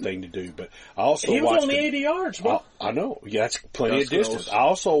a good thing to do. But I also he was only 80 yards, bro. I know. Yeah, that's plenty of distance. I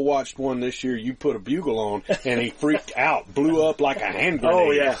also watched one this year. You put a bugle on, and he freaked out, blew up like a hand grenade. Oh,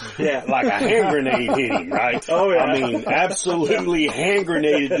 yeah. Like a hand grenade hit him, right? Oh, yeah. I mean, absolutely hand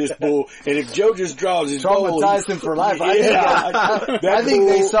grenaded this bull. And if Joe just draws his bow... Traumatized him for life. I think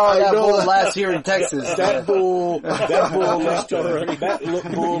they saw that bull last year in Texas. That bull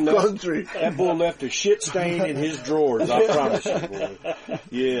left a shit stain in his drawers. I promise you, boy.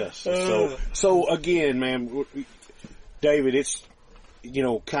 Yes. So again, man, David, it's,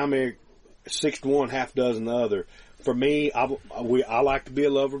 Chimeric 6 to 1, half dozen the other. For me, I like to be a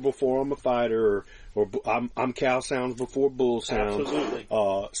lover before I'm a fighter, or I'm cow sounds before bull sounds. Absolutely.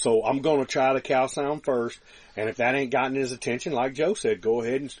 So I'm going to try the cow sound first, and if that ain't gotten his attention, like Joe said, go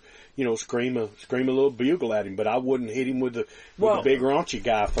ahead and scream a little bugle at him. But I wouldn't hit him with the big raunchy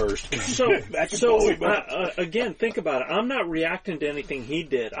guy first. Again, think about it. I'm not reacting to anything he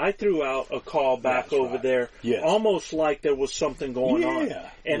did. I threw out a call back over there, almost like there was something going on.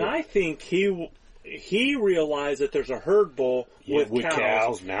 And I think he realized that there's a herd bull with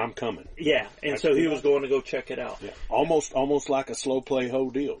cows. Now I'm coming. Yeah, and so he was going to go check it out. Yeah. Almost like a slow play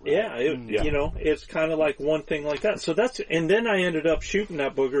whole deal. Right? Yeah, it's kind of like one thing like that. So and then I ended up shooting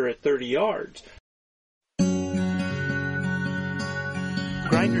that booger at 30 yards.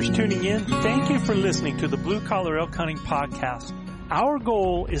 Grinders tuning in, thank you for listening to the Blue Collar Elk Hunting Podcast. Our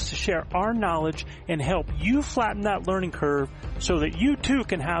goal is to share our knowledge and help you flatten that learning curve so that you too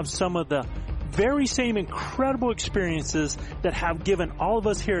can have some of the very same incredible experiences that have given all of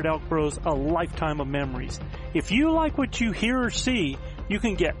us here at Elk Bros a lifetime of memories. If you like what you hear or see, you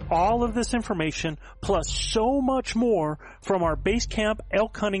can get all of this information plus so much more from our Base Camp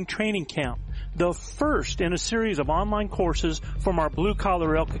Elk Hunting Training Camp, the first in a series of online courses from our Blue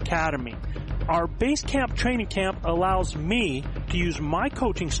Collar Elk Academy. Our Base Camp Training Camp allows me to use my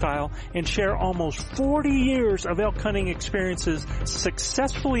coaching style and share almost 40 years of elk hunting experiences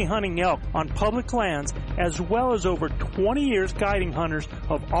successfully hunting elk on public lands, as well as over 20 years guiding hunters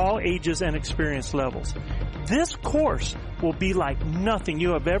of all ages and experience levels. This course will be like nothing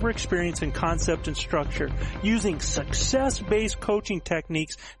you have ever experienced in concept and structure, using success-based coaching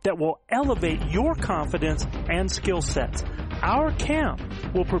techniques that will elevate your confidence and skill sets. Our camp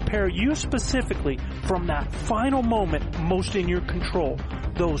will prepare you specifically from that final moment most in your control,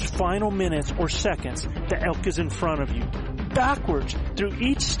 those final minutes or seconds the elk is in front of you, backwards through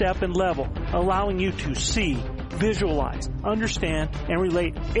each step and level, allowing you to see, visualize, understand, and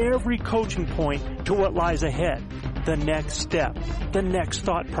relate every coaching point to what lies ahead, the next step, the next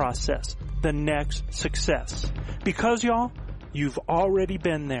thought process, the next success. Because, y'all, you've already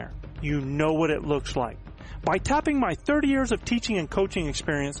been there. You know what it looks like. By tapping my 30 years of teaching and coaching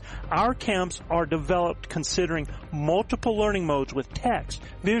experience, our camps are developed considering multiple learning modes with text,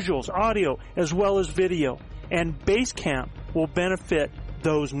 visuals, audio, as well as video. And Base Camp will benefit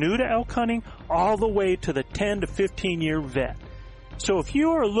those new to elk hunting all the way to the 10 to 15 year vet. So if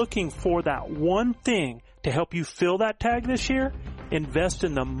you are looking for that one thing To help you fill that tag this year, invest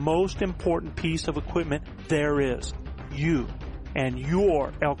in the most important piece of equipment there is, you and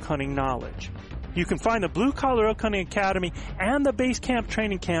your elk hunting knowledge. You can find the Blue Collar Elk Hunting Academy and the Base Camp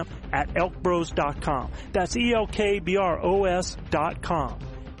Training Camp at elkbros.com. That's ELKBROS.com.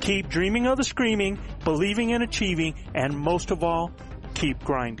 Keep dreaming of the screaming, believing in achieving, and most of all, keep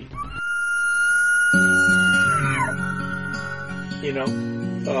grinding. You know,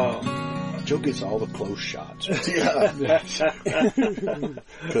 Joe gets all the close shots.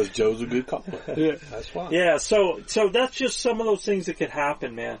 Because Joe's a good caller. Yeah. That's why. Yeah, so that's just some of those things that could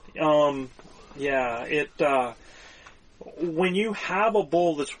happen, man. When you have a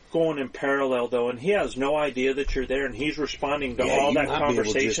bull that's going in parallel, though, and he has no idea that you're there, and he's responding to all that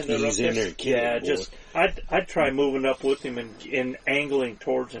conversation that's up there, I'd try moving up with him and angling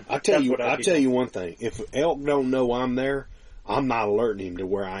towards him. I'll tell you one thing. If elk don't know I'm there, I'm not alerting him to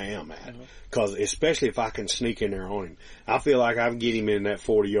where I am at. Because especially if I can sneak in there on him. I feel like I can get him in that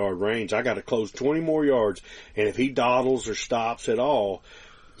 40-yard range. I got to close 20 more yards, and if he dawdles or stops at all,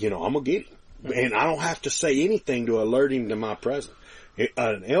 I'm going to get him. And I don't have to say anything to alert him to my presence.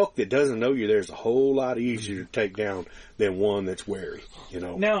 An elk that doesn't know you there is a whole lot easier to take down than one that's wary,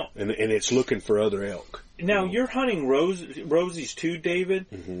 Now, and it's looking for other elk. Now, you're hunting Rosies too, David.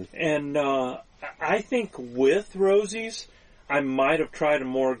 Mm-hmm. And I think with Rosies, I might have tried a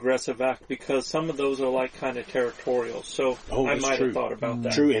more aggressive act because some of those are like kind of territorial. So I might have thought about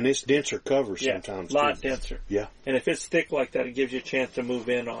that. True, and it's denser cover sometimes. A lot denser. Yeah. And if it's thick like that, it gives you a chance to move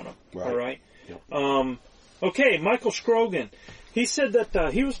in on them. Right. All right? Yep. Okay, Michael Scrogan. He said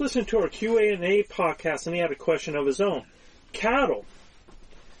that he was listening to our Q&A podcast and he had a question of his own. Cattle.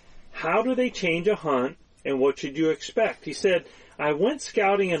 How do they change a hunt and what should you expect? He said, I went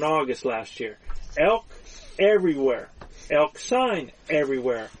scouting in August last year. Elk everywhere. Elk sign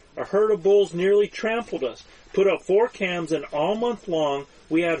everywhere. A herd of bulls nearly trampled us. Put up 4 cams and all month long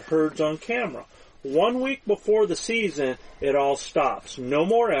we had herds on camera. 1 week before the season, it all stops. No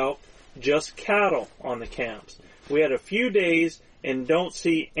more elk, just cattle on the cams. We had a few days and don't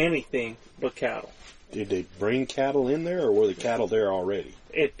see anything but cattle. Did they bring cattle in there, or were the cattle there already?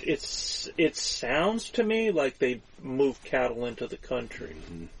 It sounds to me like they moved cattle into the country.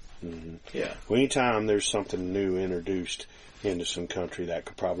 Mm-hmm. Mm-hmm. Yeah. Well, anytime there's something new introduced into some country, that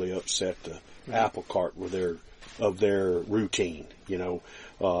could probably upset the apple cart with their routine.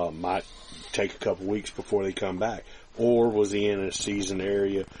 Might take a couple weeks before they come back. Or was he in a season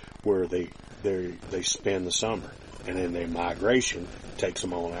area where they spend the summer, and then their migration takes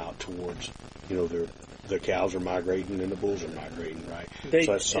them on out towards, the cows are migrating and the bulls are migrating, right?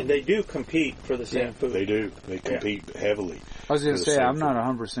 They do compete for the same food. They do. They compete heavily. I was going to say, I'm not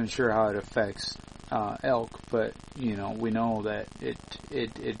 100% sure how it affects elk, but, we know that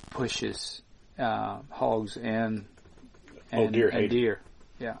it pushes hogs and deer.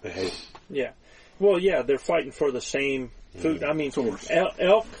 Yeah. They hate it. Yeah. Well, yeah, they're fighting for the same food. I mean,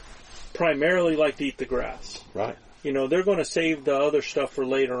 elk primarily like to eat the grass. Right. They're going to save the other stuff for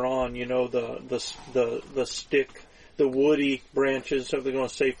later on. The stick, the woody branches, so they're going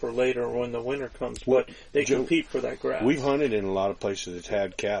to save for later when the winter comes. But they compete for that grass. We've hunted in a lot of places that's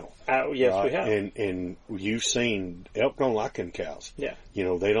had cattle. Yes, right? we have. And you've seen elk don't like them cows. Yeah.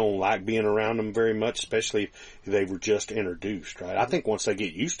 They don't like being around them very much, especially if they were just introduced, right? I think once they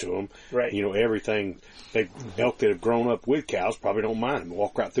get used to them, right. Everything, elk that have grown up with cows probably don't mind them,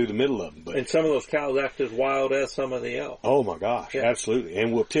 walk right through the middle of them. But, and some of those cows act as wild as some of the elk. Oh my gosh, yeah. Absolutely.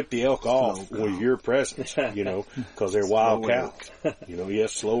 And we'll tip the elk off with your presence, because they're wild cows.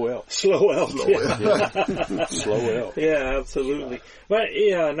 Yes, slow elk. Slow elk. Yeah. Slow elk. Yeah, absolutely. But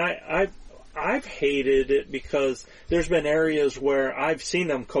and I've hated it because there's been areas where I've seen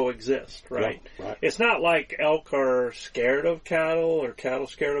them coexist, right? Yeah, right. It's not like elk are scared of cattle or cattle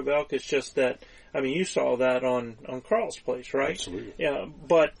scared of elk. It's just that, you saw that on Carl's place, right? Absolutely. Yeah,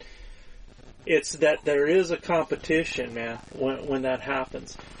 but it's that there is a competition, man, when that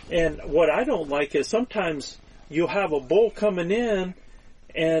happens. And what I don't like is sometimes you'll have a bull coming in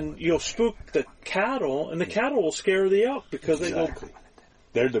and you'll spook the cattle, and the cattle will scare the elk because they go...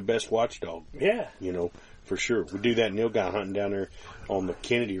 They're the best watchdog. Yeah. For sure. We do that nilgai hunting down there on the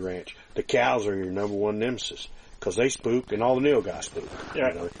Kennedy Ranch. The cows are your number one nemesis because they spook and all the nilgai spook.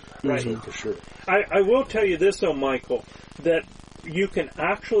 Yeah. Right. So for sure. I will tell you this though, Michael, that you can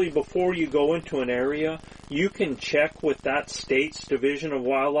actually, before you go into an area, you can check with that state's Division of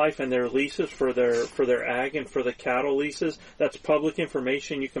Wildlife and their leases for their ag and for the cattle leases. That's public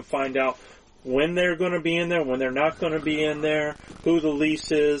information. You can find out when they're going to be in there, when they're not going to be in there, who the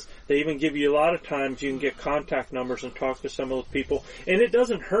lease is. They even give you a lot of times you can get contact numbers and talk to some of those people. And it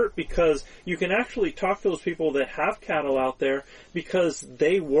doesn't hurt because you can actually talk to those people that have cattle out there because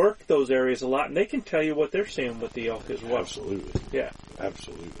they work those areas a lot and they can tell you what they're seeing with the elk as well. Absolutely. Yeah.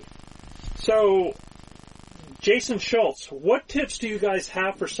 Absolutely. So, Jason Schultz, what tips do you guys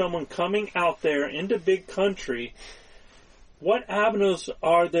have for someone coming out there into big country? What avenues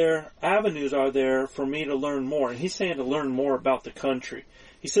are there for me to learn more? And he's saying to learn more about the country.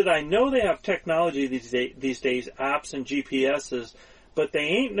 He said, I know they have technology these days, apps and GPSs, but they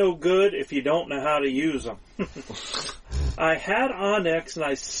ain't no good if you don't know how to use them. I had onX and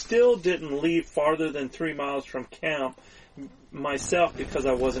I still didn't leave farther than 3 miles from camp myself because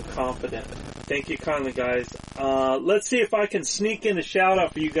I wasn't confident. Thank you kindly, guys. Let's see if I can sneak in a shout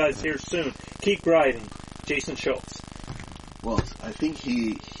out for you guys here soon. Keep riding. Jason Schultz. Well, I think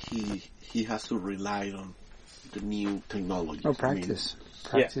he has to rely on the new technology. Oh, practice.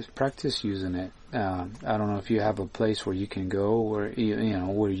 Practice using it. I don't know if you have a place where you can go where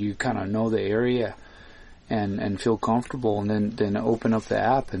where you kind of know the area and feel comfortable, and then open up the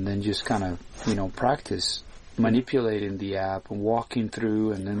app and then just kind of practice manipulating the app and walking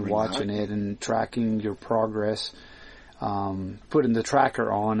through and then watching it and tracking your progress. Putting the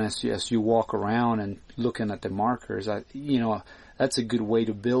tracker on as you walk around and looking at the markers. That's a good way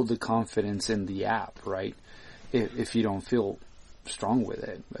to build the confidence in the app, right? If you don't feel strong with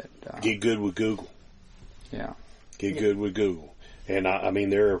it, but get good with Google. Yeah, get good with Google. And I mean,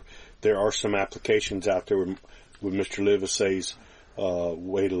 there are some applications out there with Mr. Livesay's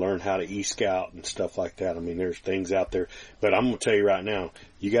way to learn how to e-scout and stuff like that. I mean, there's things out there, but I'm going to tell you right now,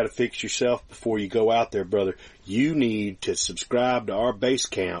 you got to fix yourself before you go out there, brother. You need to subscribe to our base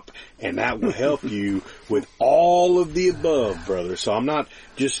camp, and that will help you with all of the above, brother. So I'm not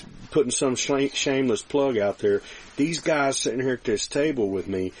just putting some shameless plug out there. These guys sitting here at this table with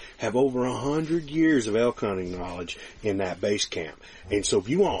me have over 100 years of elk hunting knowledge in that base camp. And so if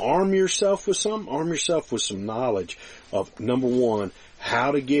you want to arm yourself with some knowledge of, number one,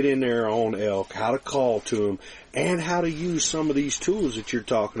 how to get in there on elk, how to call to them, and how to use some of these tools that you're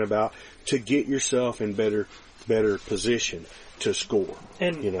talking about to get yourself in better position to score.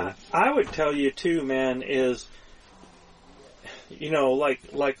 And I would tell you too, man, is,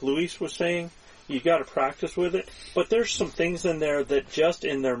 like Luis was saying, you got to practice with it, but there's some things in there that just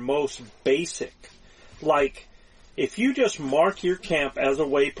in their most basic, like if you just mark your camp as a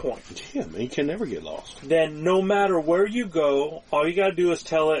waypoint, yeah, man, you can never get lost. Then no matter where you go, all you got to do is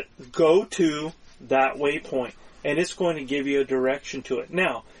tell it, go to that waypoint, and it's going to give you a direction to it.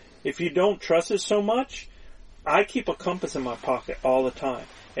 Now, if you don't trust it so much, I keep a compass in my pocket all the time,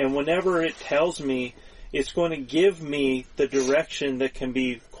 and whenever it tells me, it's going to give me the direction that can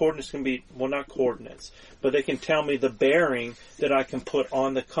be, not coordinates, but they can tell me the bearing that I can put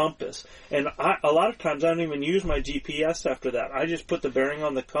on the compass. And a lot of times I don't even use my GPS after that. I just put the bearing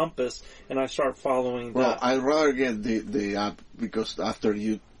on the compass and I start following that. Well, I'd rather get the app because after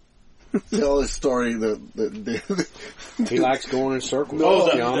you tell a story, he likes going in circles.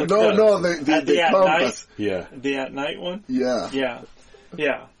 The compass. Night? Yeah. The at night one? Yeah.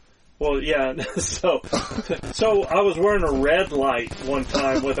 Yeah. Well, yeah, so I was wearing a red light one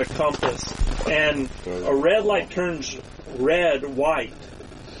time with a compass, and a red light turns red white.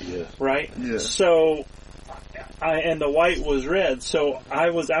 Yeah. Right? Yeah. So, and the white was red, so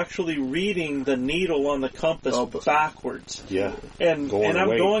I was actually reading the needle on the compass backwards. Yeah. And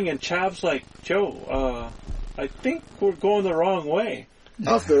I'm going, and Chav's like, Joe, I think we're going the wrong way.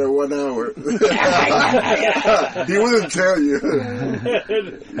 After 1 hour. He wouldn't tell you.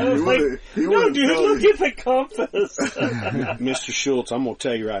 I was like, no, dude, look at the compass. Mr. Schultz, I'm going to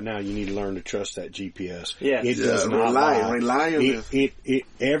tell you right now, you need to learn to trust that GPS. Yes. It does not rely on it.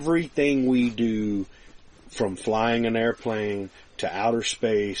 Everything we do, from flying an airplane to outer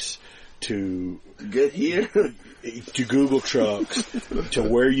space to get here, to Google trucks, to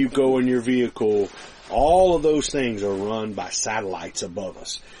where you go in your vehicle, all of those things are run by satellites above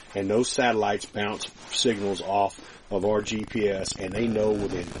us. And those satellites bounce signals off of our GPS, and they know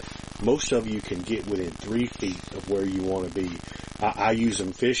most of you can get within 3 feet of where you want to be. I use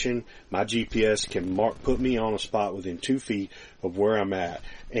them fishing. My GPS can put me on a spot within 2 feet of where I'm at.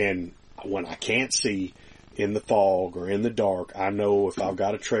 And when I can't see in the fog or in the dark, I know if I've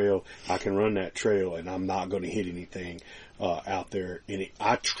got a trail, I can run that trail and I'm not going to hit anything out there. And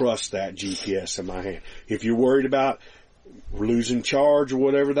I trust that GPS in my hand. If you're worried about losing charge or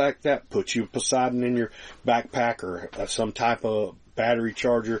whatever that put you Poseidon in your backpack or some type of battery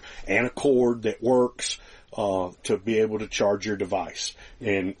charger and a cord that works. to be able to charge your device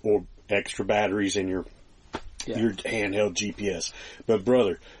or extra batteries in your handheld GPS. But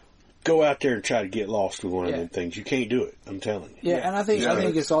brother, go out there and try to get lost with one of them things. You can't do it. I'm telling you. Yeah, and I think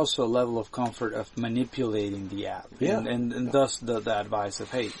it's also a level of comfort of manipulating the app, and thus the advice of,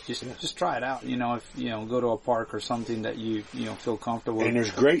 hey, just try it out. If go to a park or something that you feel comfortable. And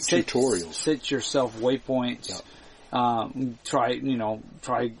there's great tutorials. Set yourself waypoints.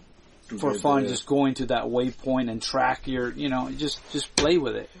 Try for fun, just going to that waypoint and track your, just play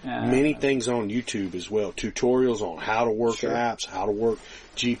with it. Many things on YouTube as well. Tutorials on how to work apps, how to work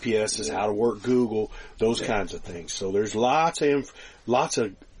GPSs, how to work Google, those kinds of things. So there's lots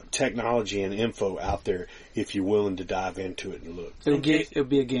of technology and info out there if you're willing to dive into it and look. It'll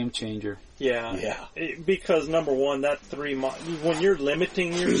be a game changer. Yeah. Because number one, that 3 months, when you're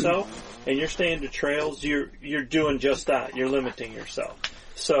limiting yourself and you're staying to trails, you're doing just that. You're limiting yourself.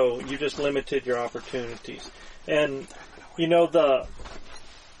 So you just limited your opportunities. And,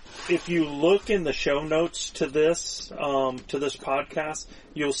 if you look in the show notes to this podcast,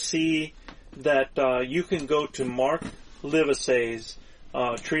 you'll see that you can go to Mark Livesey's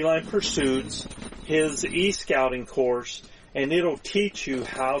Treeline Pursuits, his e-scouting course, and it'll teach you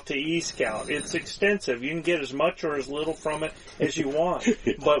how to e-scout. It's extensive. You can get as much or as little from it as you want.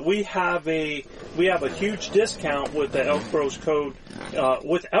 But we have a huge discount with the Elk Bros code,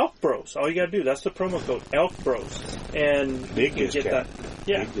 with Elk Bros. All you gotta do, that's the promo code, Elk Bros. And big you discount. Get that.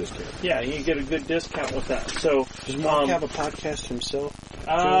 Yeah. Big discount. Yeah, you can get a good discount with that. So, does Mark have a podcast himself?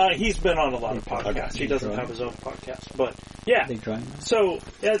 He's been on a lot of podcasts. He doesn't have his own podcast. But, yeah. So,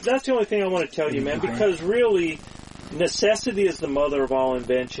 that's the only thing I want to tell you, man, because really, necessity is the mother of all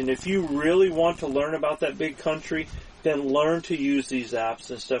invention. If you really want to learn about that big country, then learn to use these apps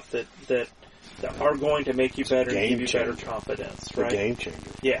and stuff that are going to make you better and give you better confidence, right? Game changer.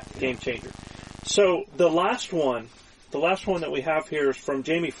 Yeah, game changer. So the last one that we have here is from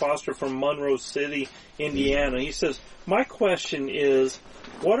Jamie Foster from Monroe City, Indiana. He says, my question is,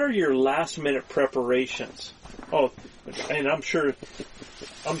 what are your last minute preparations? Oh, and I'm sure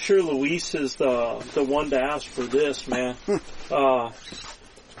Luis is the one to ask for this, man.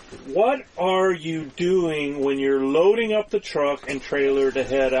 What are you doing when you're loading up the truck and trailer to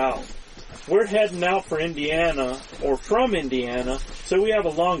head out? We're heading out for Indiana, or from Indiana, so we have a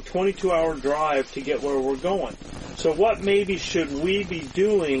long 22-hour drive to get where we're going. So what maybe should we be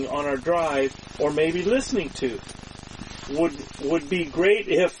doing on our drive, or maybe listening to? Would be great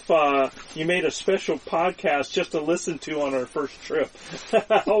if you made a special podcast just to listen to on our first trip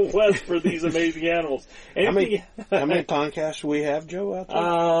out west for these amazing animals. How many podcasts do we have, Joe, out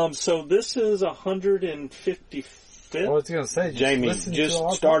there? So this is 155th. I was going to say, Jamie, just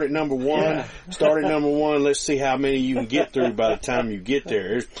start at number one. Yeah. Start at number one. Let's see how many you can get through by the time you get there.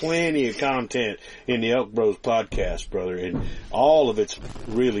 There's plenty of content in the Elk Bros podcast, brother, and all of it's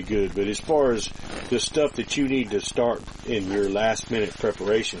really good. But as far as the stuff that you need to start in your last minute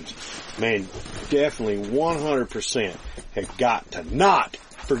preparations, man, definitely 100% have got to not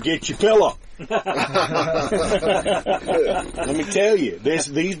forget your pillow. Let me tell you,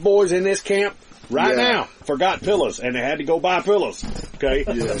 these boys in this camp now forgot pillows, and they had to go buy pillows. Okay,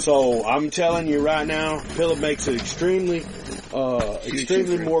 so I'm telling you right now, pillow makes it extremely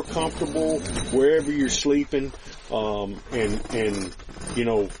more comfortable wherever you're sleeping. And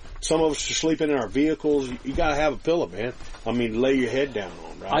some of us are sleeping in our vehicles. You gotta have a pillow, man. I mean, lay your head down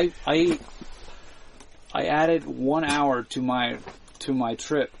on. Right? I added 1 hour to my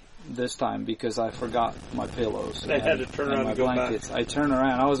trip this time because I forgot my pillows. They had to turn around and go blankets. back. I turned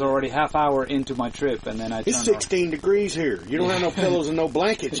around. I was already half hour into my trip, and then It's 16 degrees here. You don't have no pillows and no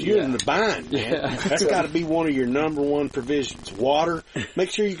blankets. You're in the bind, man. Yeah. That's got to be one of your number one provisions. Water. Make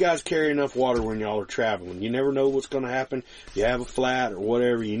sure you guys carry enough water when y'all are traveling. You never know what's going to happen. You have a flat or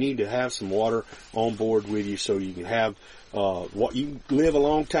whatever. You need to have some water on board with you so you can have you can live a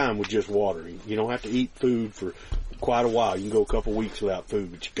long time with just water. You don't have to eat food for quite a while. You can go a couple weeks without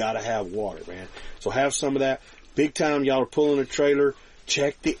food, but you gotta have water, man. So have some of that. Big time, y'all are pulling a trailer,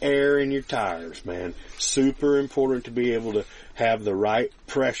 check the air in your tires, man. Super important to be able to have the right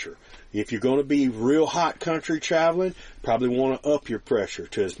pressure. If you're going to be real hot country traveling, probably want to up your pressure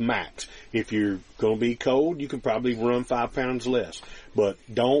to its max. If you're going to be cold, you can probably run 5 pounds less. But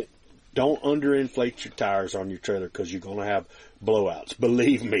don't underinflate your tires on your trailer because you're going to have blowouts.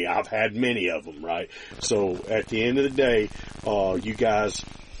 Believe me, I've had many of them, right? So at the end of the day, you guys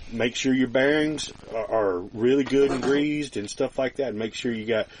make sure your bearings are really good and greased and stuff like that. And make sure you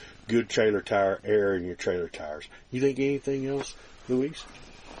got good trailer tire air in your trailer tires. You think anything else, Luis?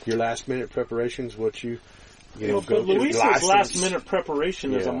 Your last minute preparations, what you but Luis's last minute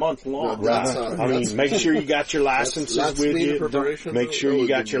preparation is a month long. Right. I mean, make sure you got your licenses with you. Make sure you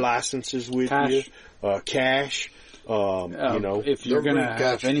got your licenses with you. Cash. If you're going to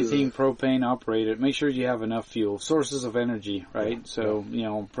have anything propane operated, make sure you have enough fuel. Sources of energy, right? Yep. So,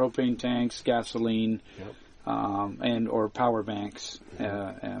 propane tanks, gasoline, and or power banks.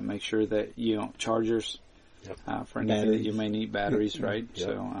 And make sure that, chargers. For anything that you may need, batteries, right? Yep.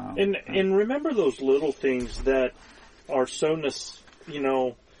 So, and remember those little things that are so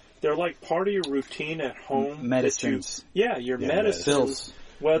they're like part of your routine at home. Medicines. Your medicines. Pills.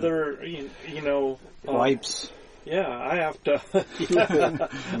 Whether wipes. Yeah, I have to.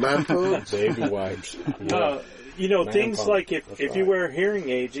 Baby wipes. Things like if you wear hearing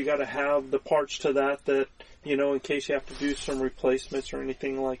aids, you got to have the parts to that. In case you have to do some replacements or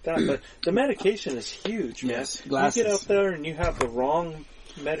anything like that. But the medication is huge, man. Yes, glasses. You get out there and you have the wrong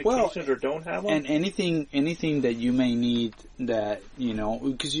medications or don't have them. And anything that you may need that,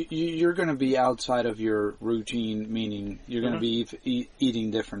 because you're going to be outside of your routine, meaning you're going to be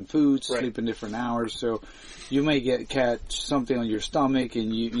eating different foods, sleeping different hours, so you may catch something on your stomach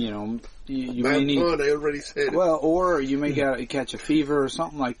and you may need... I already said it. Well, or you may catch a fever or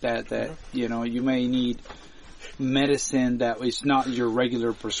something like that, you may need medicine that is not your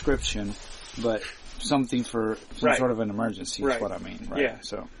regular prescription, but something for some sort of an emergency is what I mean, right? Yeah.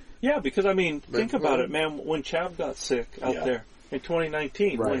 So. Yeah, because think about it, man. When Chav got sick out there in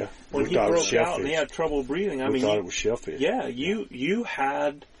 2019, when he broke out and he had trouble breathing, we thought it was shellfish. Yeah, you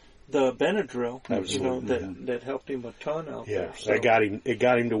had the Benadryl, that helped him a ton out there. So. It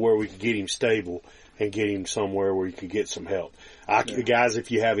got him to where we could get him stable and get him somewhere where he could get some help. Guys,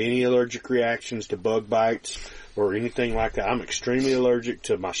 if you have any allergic reactions to bug bites or anything like that, I'm extremely allergic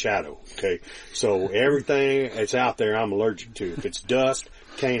to my shadow. Okay, so everything that's out there, I'm allergic to. If it's dust,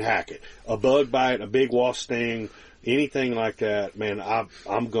 can't hack it. A bug bite, a big wasp sting, anything like that, man,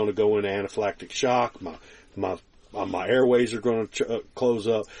 I'm going to go into anaphylactic shock. My airways are going to close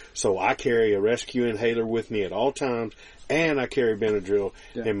up. So I carry a rescue inhaler with me at all times, and I carry Benadryl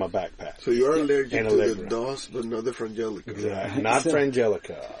in my backpack. So you are allergic to the dust, but not the Frangelica. Exactly. Not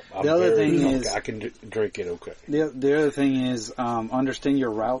Frangelica. The other thing is... I can drink it okay. The other thing is understand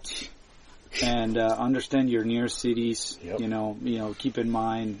your routes and understand your near cities. Yep. Keep in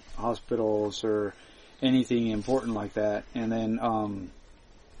mind hospitals or anything important like that. And then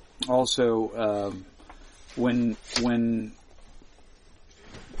also... When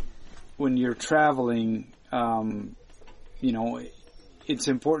you're traveling, it's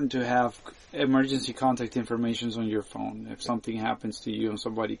important to have emergency contact information on your phone. If something happens to you and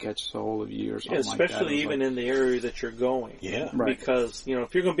somebody catches a hold of you or something like that. Especially even in the area that you're going. Yeah. Right. Because,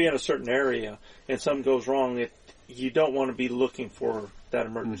 if you're going to be in a certain area and something goes wrong, you don't want to be looking for that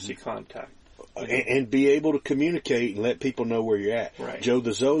emergency contact. And be able to communicate and let people know where you're at. Right. Joe the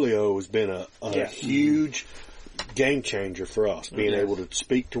Zolio has been a huge game changer for us, being able to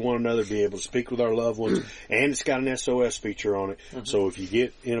speak to one another, be able to speak with our loved ones, and it's got an SOS feature on it. So if you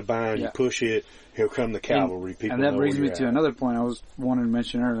get in a bind, you push it, here come the cavalry. And that brings me to another point I wanted to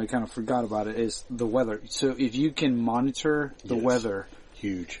mention earlier, I kind of forgot about it, is the weather. So if you can monitor the weather,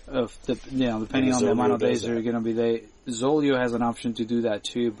 huge. Depending on the amount of days that you're going to be there. Zolio has an option to do that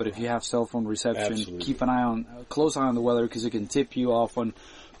too, but if you have cell phone reception, keep a close eye on the weather, because it can tip you off on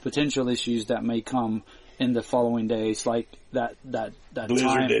potential issues that may come in the following days, like that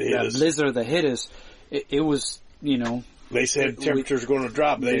blizzard that hit us. It was, They said temperatures are going to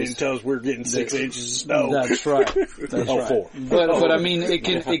drop. They didn't tell us we're getting 6 inches of snow. That's right. That's right. 4. But I mean, it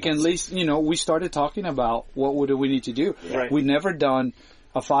can at least, we started talking about what would we need to do. Right. We'd never done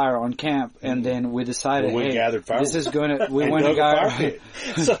a fire on camp, and then we decided, gathered firewood. This is we went and got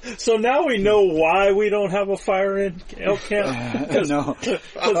so now we know why we don't have a fire in elk camp. No,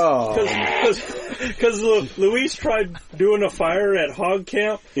 because Luis tried doing a fire at hog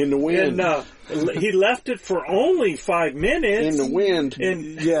camp in the wind, and he left it for only 5 minutes in the wind.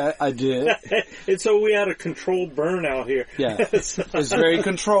 And yeah, I did. And so we had a controlled burn out here. Yeah, it's very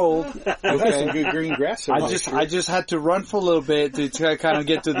controlled. That's some good green grass. I just had to run for a little bit to kind of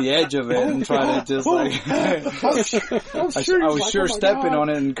get to the edge of it and try to just I was sure stepping on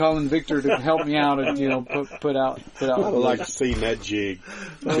it and calling Victor to help me out and put out. I would like to see that jig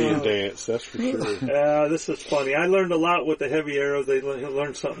being danced. That's for sure. This is funny. I learned a lot with the heavy arrows. They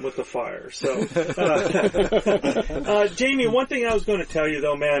learned something with the fire. So, Jamie, one thing I was going to tell you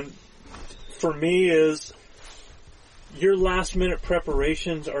though, man, for me is your last minute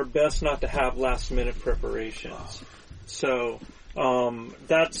preparations are best not to have last minute preparations. So,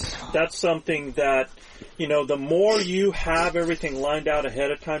 That's something that, you know, the more you have everything lined out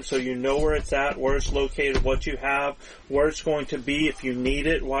ahead of time so you know where it's at, where it's located, what you have, where it's going to be if you need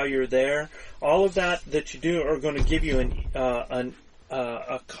it while you're there, all of that you do are going to give you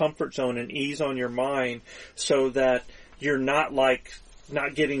a comfort zone, an ease on your mind, so that you're not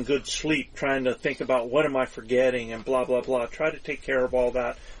getting good sleep trying to think about what am I forgetting and blah, blah, blah. Try to take care of all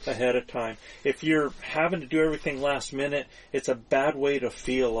that ahead of time. If you're having to do everything last minute, it's a bad way to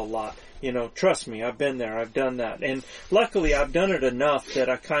feel a lot. You know, trust me, I've been there, I've done that. And luckily I've done it enough that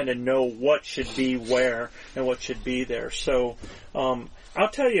I kind of know what should be where and what should be there. So, I'll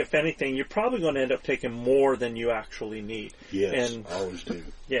tell you, if anything, you're probably going to end up taking more than you actually need. Yes, and, I always do.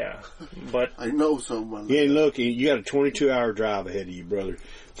 Yeah, but I know someone. Yeah, look, you got a 22-hour drive ahead of you, brother.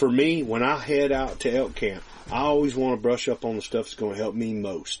 For me, when I head out to elk camp, I always want to brush up on the stuff that's going to help me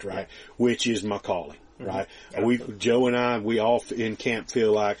most, right? Which is my calling. Right. Joe and I, we all in camp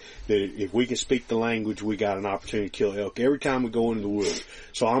feel like that if we can speak the language, we got an opportunity to kill elk every time we go into the woods.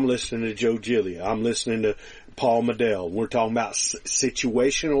 So I'm listening to Joe Gillia. I'm listening to Paul Medell. We're talking about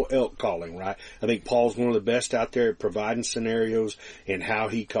situational elk calling, right? I think Paul's one of the best out there at providing scenarios and how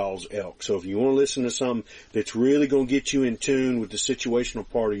he calls elk. So if you want to listen to something that's really going to get you in tune with the situational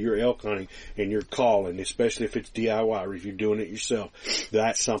part of your elk hunting and your calling, especially if it's DIY or if you're doing it yourself,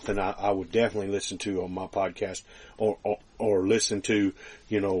 that's something I would definitely listen to on my podcast or listen to,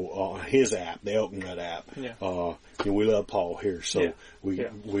 you know, his app, the Elk Nut app. Yeah. We love Paul here, so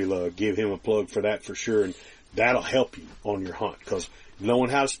we'll give him a plug for that for sure, and that'll help you on your hunt, because knowing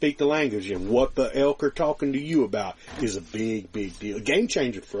how to speak the language and what the elk are talking to you about is a big, big deal. A game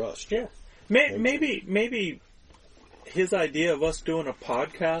changer for us. Yeah. Maybe his idea of us doing a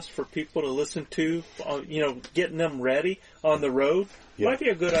podcast for people to listen to, you know, getting them ready on the road, might be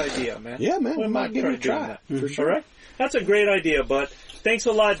a good idea, man. Yeah, man. We might give it a try. That. For sure. All right? That's a great idea, bud. Thanks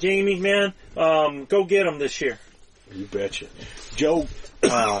a lot, Jamie, man. Go get them this year. You betcha. Joe,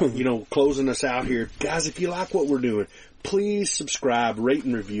 you know, closing us out here. Guys, if you like what we're doing, please subscribe, rate,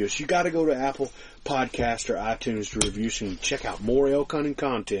 and review us. You got to go to Apple Podcast or iTunes to review us, and you can check out more elk hunting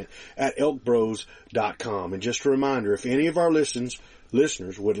content at elkbros.com. And just a reminder, if any of our listeners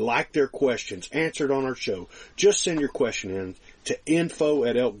would like their questions answered on our show, just send your question in to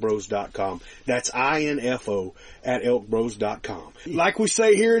info@elkbros.com. That's INFO at elkbros.com. Like we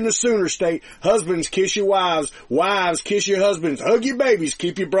say here in the Sooner State, husbands kiss your wives, wives kiss your husbands, hug your babies,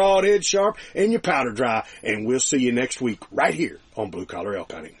 keep your broad head sharp and your powder dry, and we'll see you next week right here on Blue Collar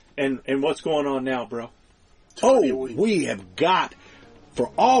Elk Hunting. And what's going on now, bro? Oh, we have got, for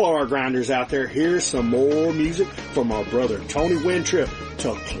all of our grinders out there, here's some more music from our brother Tony Wintrip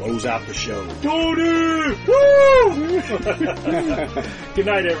to close out the show. Tony! Woo! Good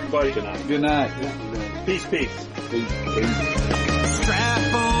night, everybody. Good night. Good night. Peace.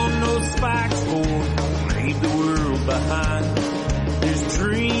 Strap on those spikes, boy, leave the world behind. There's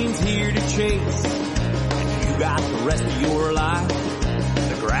dreams here to chase, and you got the rest of your life.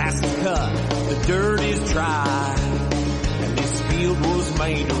 The grass is cut, the dirt is dry, and this field was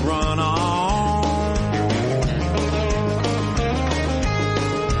made to run on.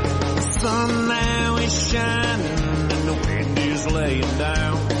 The sun now is shining and the wind is laying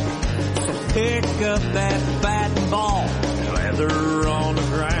down. So pick up that bat and ball, leather on the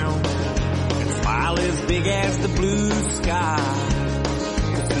ground, and smile as big as the blue sky,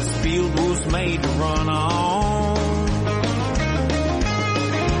 'cause this field was made to run on.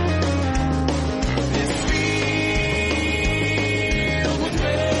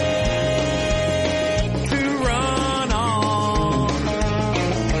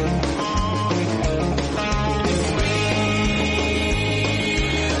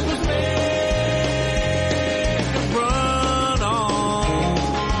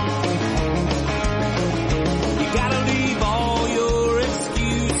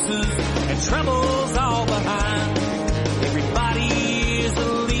 Troubles all behind.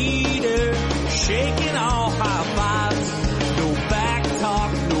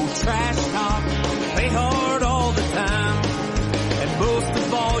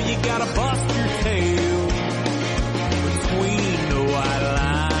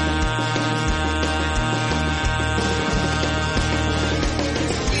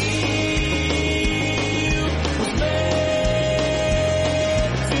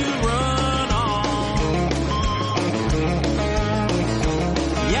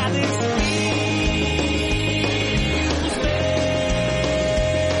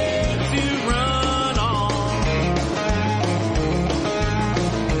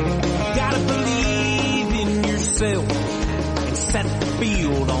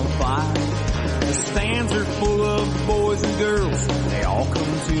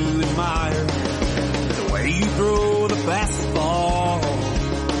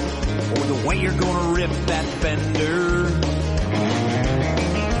 we're gonna rip that fender.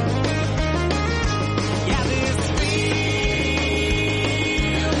 Yeah, this field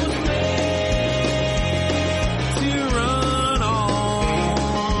was made to run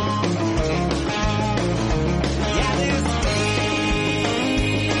on. Yeah, this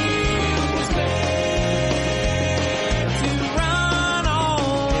field was made to run on.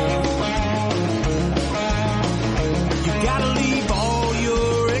 You gotta leave all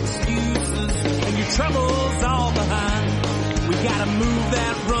your excuses and your troubles all behind. We gotta move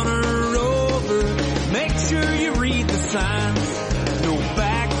that runner over. Make sure you read the signs. No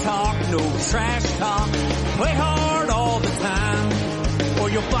back talk, no trash talk. Play hard all the time, or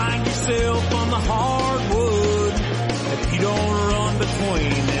you'll find yourself on the hardwood if you don't run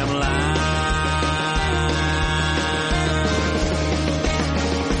between them lines.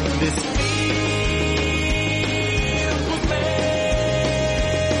 This field was made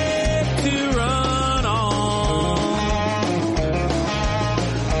to run on.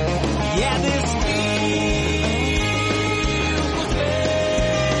 Yeah, this field was made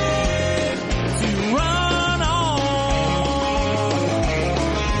to run on.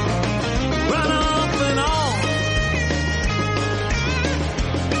 Run up and on.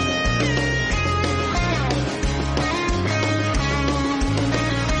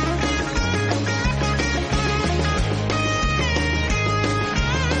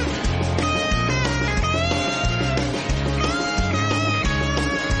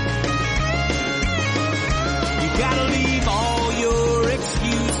 You gotta leave all your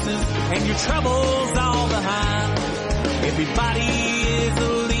excuses and your troubles all behind. Everybody is a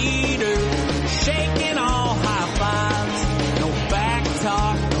leader, shaking all high fives. No back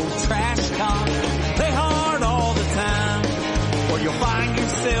talk, no trash talk. Play hard all the time, or you'll find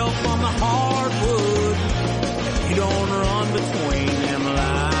yourself on the hardwood. You don't run between